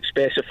 and within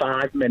space of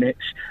 5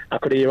 minutes, I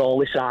could hear all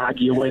this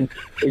arguing.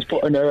 He's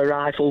putting a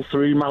rifle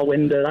through my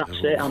window,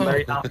 that's it, I'm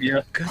very happy.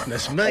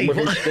 Goodness me.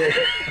 There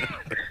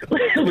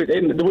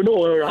was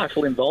no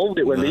rifle involved,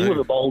 it was me with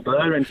a ball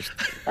bearing.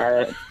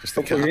 Just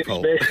the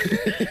catapult.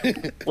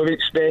 Within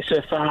space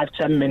of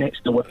 5-10 minutes,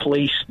 there were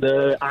police,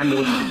 the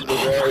ambulances were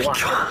there,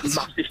 like a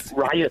massive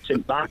riot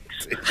in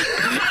backs.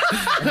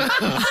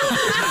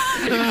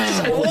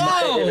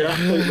 Whoa!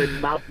 Absolutely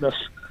madness.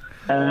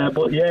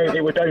 But yeah,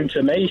 it was down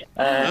to me.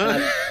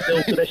 And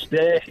still to this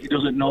day, he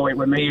doesn't know it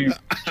was me who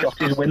shot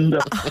his window.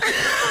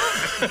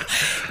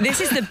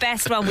 This is the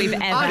best one we've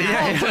ever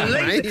had.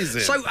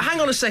 Amazing. So, hang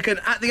on a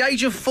second. At the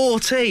age of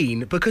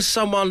 14, because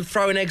someone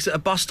throwing eggs at a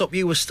bus stop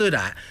you were stood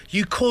at,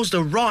 you caused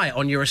a riot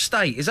on your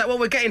estate. Is that what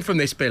we're getting from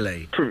this,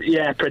 Billy?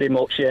 Yeah, pretty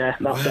much, yeah.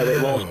 That's how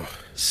it was.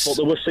 But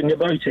the worst thing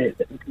about it,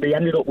 they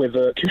ended up with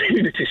a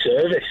community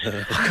service.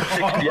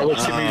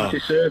 $60 community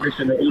service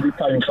and an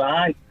 £80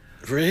 fine.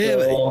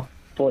 Really? So,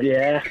 but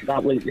yeah,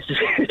 that was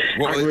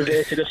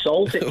aggravated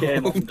assault. It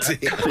came on.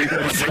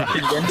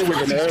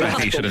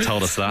 You should have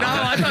told us that. No,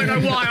 I don't know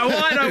why.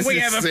 Why don't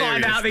we ever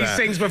find out these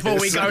things before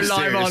we go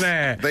live on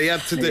air? They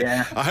had to do.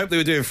 Yeah. I hope they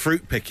were doing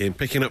fruit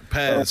picking up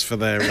pears for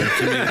their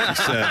community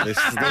service.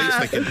 It's the least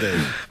they can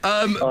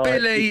do.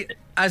 Billy,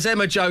 as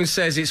Emma Jones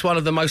says, it's one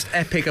of the most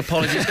epic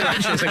apologies,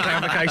 corrections and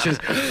clarifications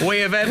we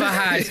have ever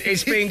had.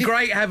 It's been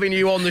great having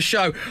you on the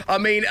show. I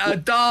mean, a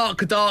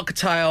dark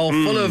tale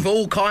full of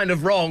all kind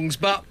of wrongs,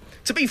 but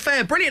to be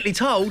fair, brilliantly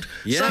told.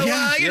 Yeah, so,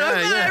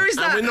 there is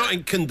that. And we're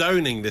not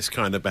condoning this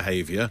kind of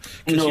behaviour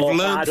because No, you've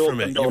learned from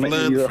it. You've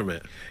learned from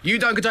it. You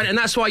don't condone it, and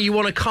that's why you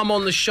want to come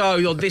on the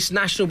show, or this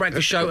National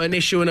Breakfast Show, and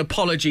issue an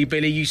apology,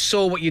 Billy. You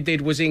saw what you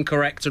did was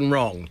incorrect and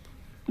wrong.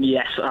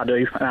 Yes, I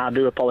do. And I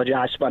do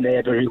apologise to my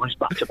neighbour who was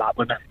back to back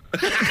with me.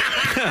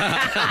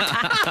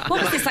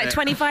 What was this, like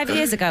 25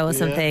 years ago or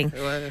something?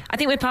 I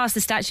think we're past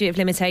the statute of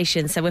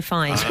limitations, so we're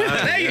fine.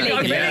 There you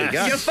go, Billy.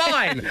 You're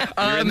fine.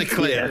 You're in the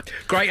clear.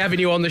 Great having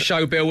you on the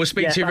show, Bill. We'll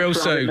speak to you real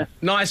soon.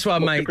 Nice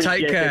one, mate.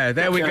 Take care.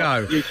 There we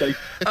go. You too.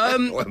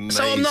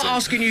 So I'm not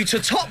asking you to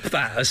top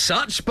that as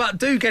such, but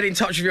do get in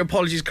touch with your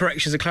apologies,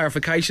 corrections and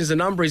clarifications. The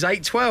number is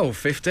 812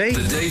 15.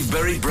 The Dave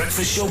Berry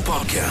Breakfast Show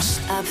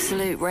Podcast.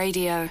 Absolute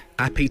Radio.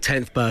 Happy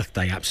 10th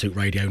birthday, Absolute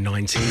Radio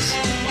 90s.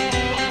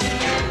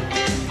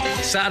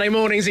 Saturday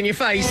mornings in your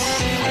face.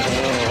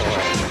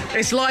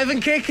 It's live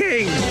and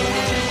kicking.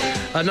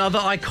 Another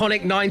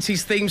iconic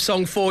 90s theme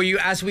song for you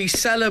as we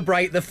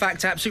celebrate the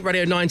fact Absolute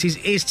Radio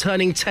 90s is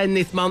turning 10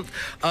 this month.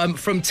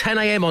 From 10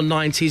 a.m. on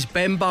 90s,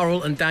 Ben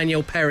Burrell and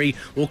Danielle Perry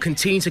will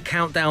continue to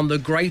count down the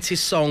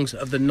greatest songs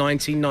of the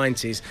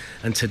 1990s.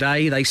 And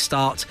today they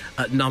start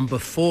at number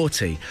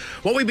 40.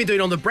 What we've been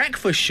doing on The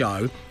Breakfast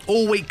Show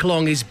all week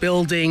long is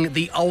building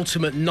the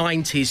ultimate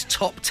 90s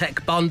top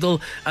tech bundle,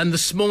 and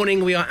this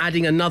morning we are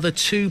adding another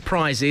 2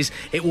 prizes.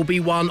 It will be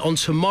won on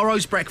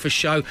tomorrow's breakfast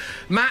show.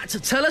 Matt,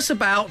 tell us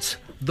about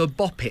the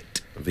Bop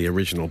It. The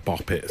original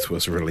Bop It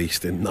was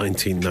released in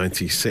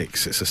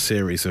 1996. It's a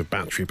series of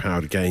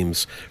battery-powered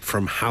games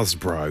from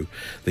Hasbro.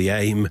 The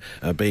aim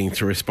being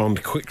to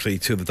respond quickly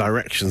to the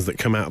directions that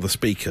come out of the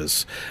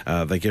speakers.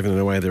 They're given in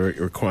a way that it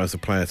requires the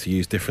player to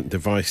use different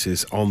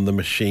devices on the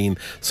machine,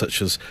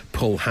 such as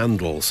pull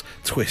handles,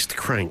 twist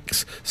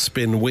cranks,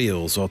 spin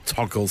wheels, or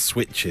toggle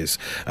switches.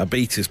 A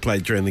beat is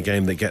played during the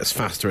game that gets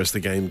faster as the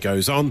game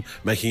goes on,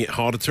 making it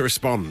harder to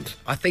respond.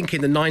 I think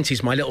in the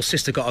 90s my little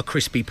sister got a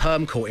crispy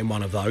perm caught in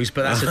one of those,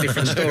 but that's a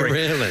different story.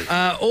 Really?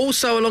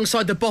 Also,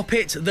 alongside the Bop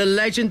It, the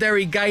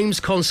legendary games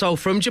console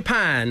from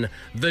Japan,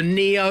 the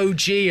Neo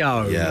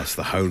Geo. Yes,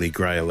 the holy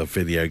grail of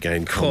video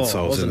game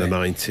consoles in the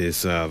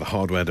 90s. The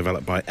hardware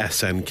developed by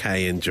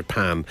SNK in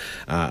Japan.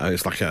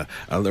 It's like an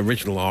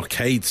original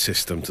arcade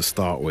system to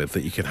start with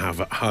that you can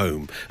have at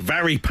home.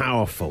 Very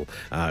powerful,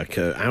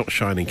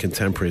 outshining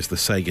contemporaries, the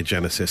Sega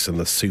Genesis and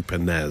the Super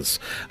NES.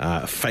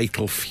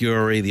 Fatal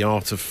Fury, The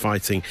Art of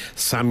Fighting,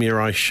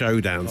 Samurai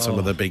Showdown, some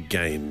of the big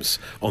games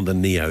on the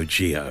Neo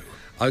Geo.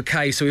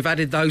 OK, so we've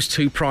added those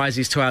two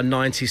prizes to our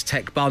 90s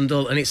tech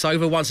bundle, and it's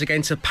over once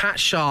again to Pat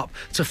Sharp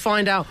to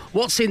find out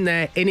what's in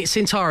there in its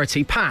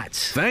entirety. Pat.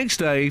 Thanks,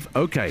 Dave.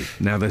 OK,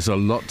 now there's a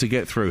lot to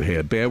get through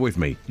here. Bear with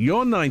me.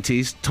 Your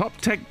 90s top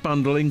tech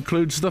bundle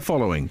includes the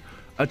following: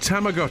 a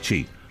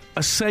Tamagotchi, a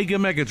Sega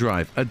Mega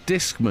Drive, a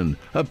Discman,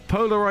 a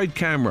Polaroid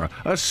camera,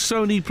 a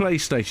Sony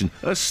PlayStation,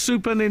 a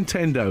Super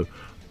Nintendo,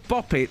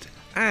 Bop It,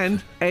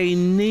 and a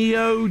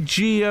Neo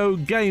Geo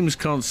games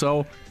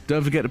console.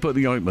 Don't forget to put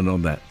the ointment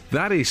on that.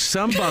 That is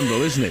some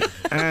bundle, isn't it?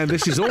 And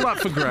this is all up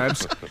for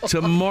grabs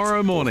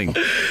tomorrow morning.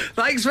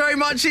 Thanks very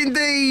much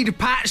indeed,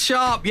 Pat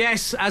Sharp.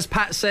 Yes, as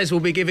Pat says, we'll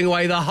be giving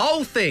away the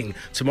whole thing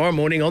tomorrow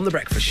morning on The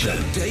Breakfast Show.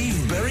 The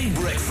Dave Berry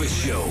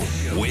Breakfast Show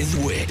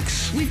with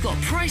Wix. We've got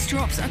price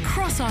drops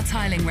across our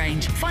tiling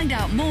range. Find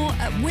out more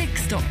at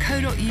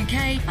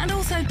wix.co.uk and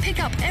also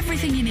pick up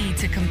everything you need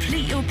to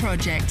complete your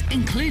project,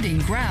 including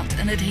grout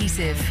and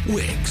adhesive.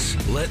 Wix,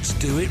 let's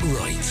do it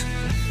right.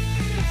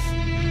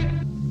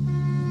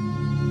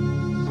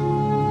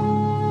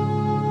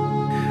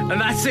 And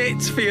that's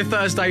it for your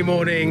Thursday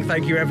morning.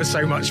 Thank you ever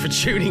so much for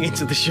tuning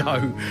into the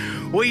show.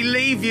 We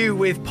leave you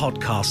with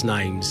podcast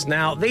names.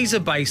 Now, these are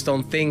based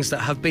on things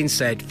that have been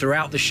said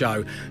throughout the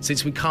show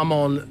since we come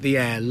on the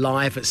air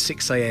live at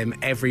 6 a.m.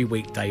 every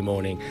weekday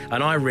morning.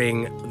 And I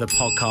ring the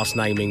podcast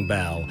naming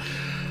bell.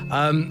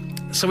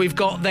 So we've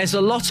got, there's a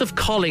lot of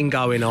Colin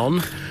going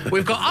on.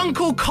 We've got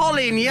Uncle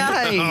Colin,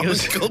 yay!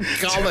 Uncle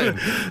Colin.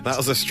 That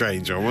was a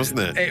strange one,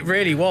 wasn't it? It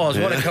really was.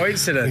 What a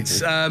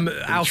coincidence.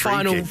 Our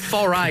final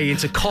foray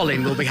into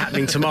Colin will be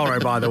happening tomorrow,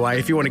 by the way.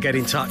 If you want to get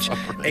in touch,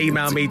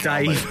 email me,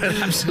 Dave at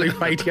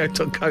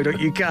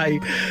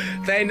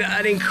absoluteradio.co.uk. Then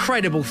an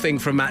incredible thing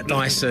from Matt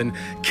Dyson.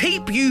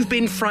 Keep You've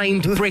Been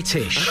Framed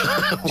British.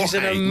 Which is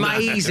an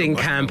amazing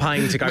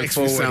campaign to go Makes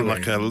forward me sound with.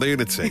 like a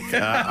lunatic.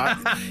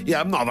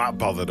 I'm not that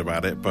bothered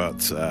about it,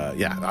 but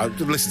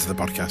listen to the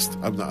podcast.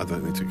 I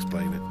don't need to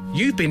explain it.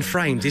 You've Been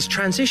Framed is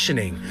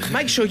transitioning.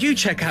 Make sure you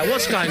check out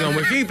what's going on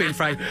with You've Been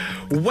Framed.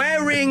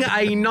 Wearing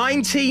a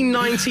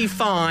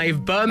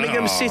 1995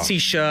 Birmingham City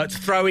shirt,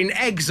 throwing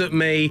eggs at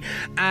me.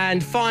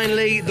 And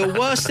finally, the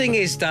worst thing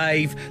is,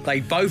 Dave, they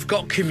both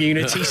got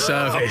community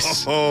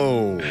service.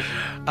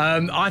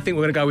 I think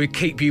we're going to go with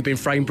Keep You Been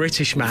Framed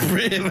British, Matt.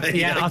 Really?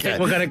 Yeah, I think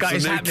we're going to go.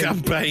 It's a new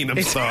campaign,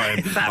 I'm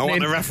sorry. I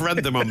want a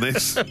referendum on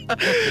this.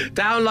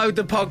 Download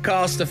the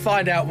podcast to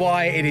find out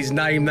why it is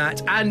named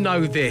that, and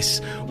know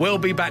this: we'll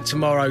be back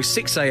tomorrow,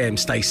 6 a.m.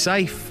 Stay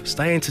safe,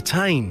 stay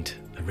entertained.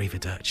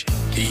 Arrivederci.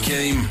 He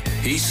came,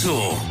 he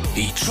saw,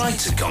 he tried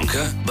to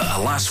conquer, but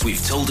alas,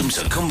 we've told him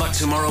to come back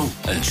tomorrow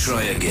and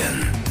try again.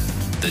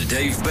 The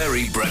Dave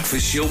Berry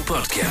Breakfast Show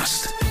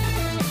Podcast.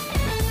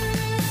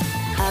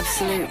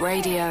 Absolute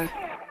Radio.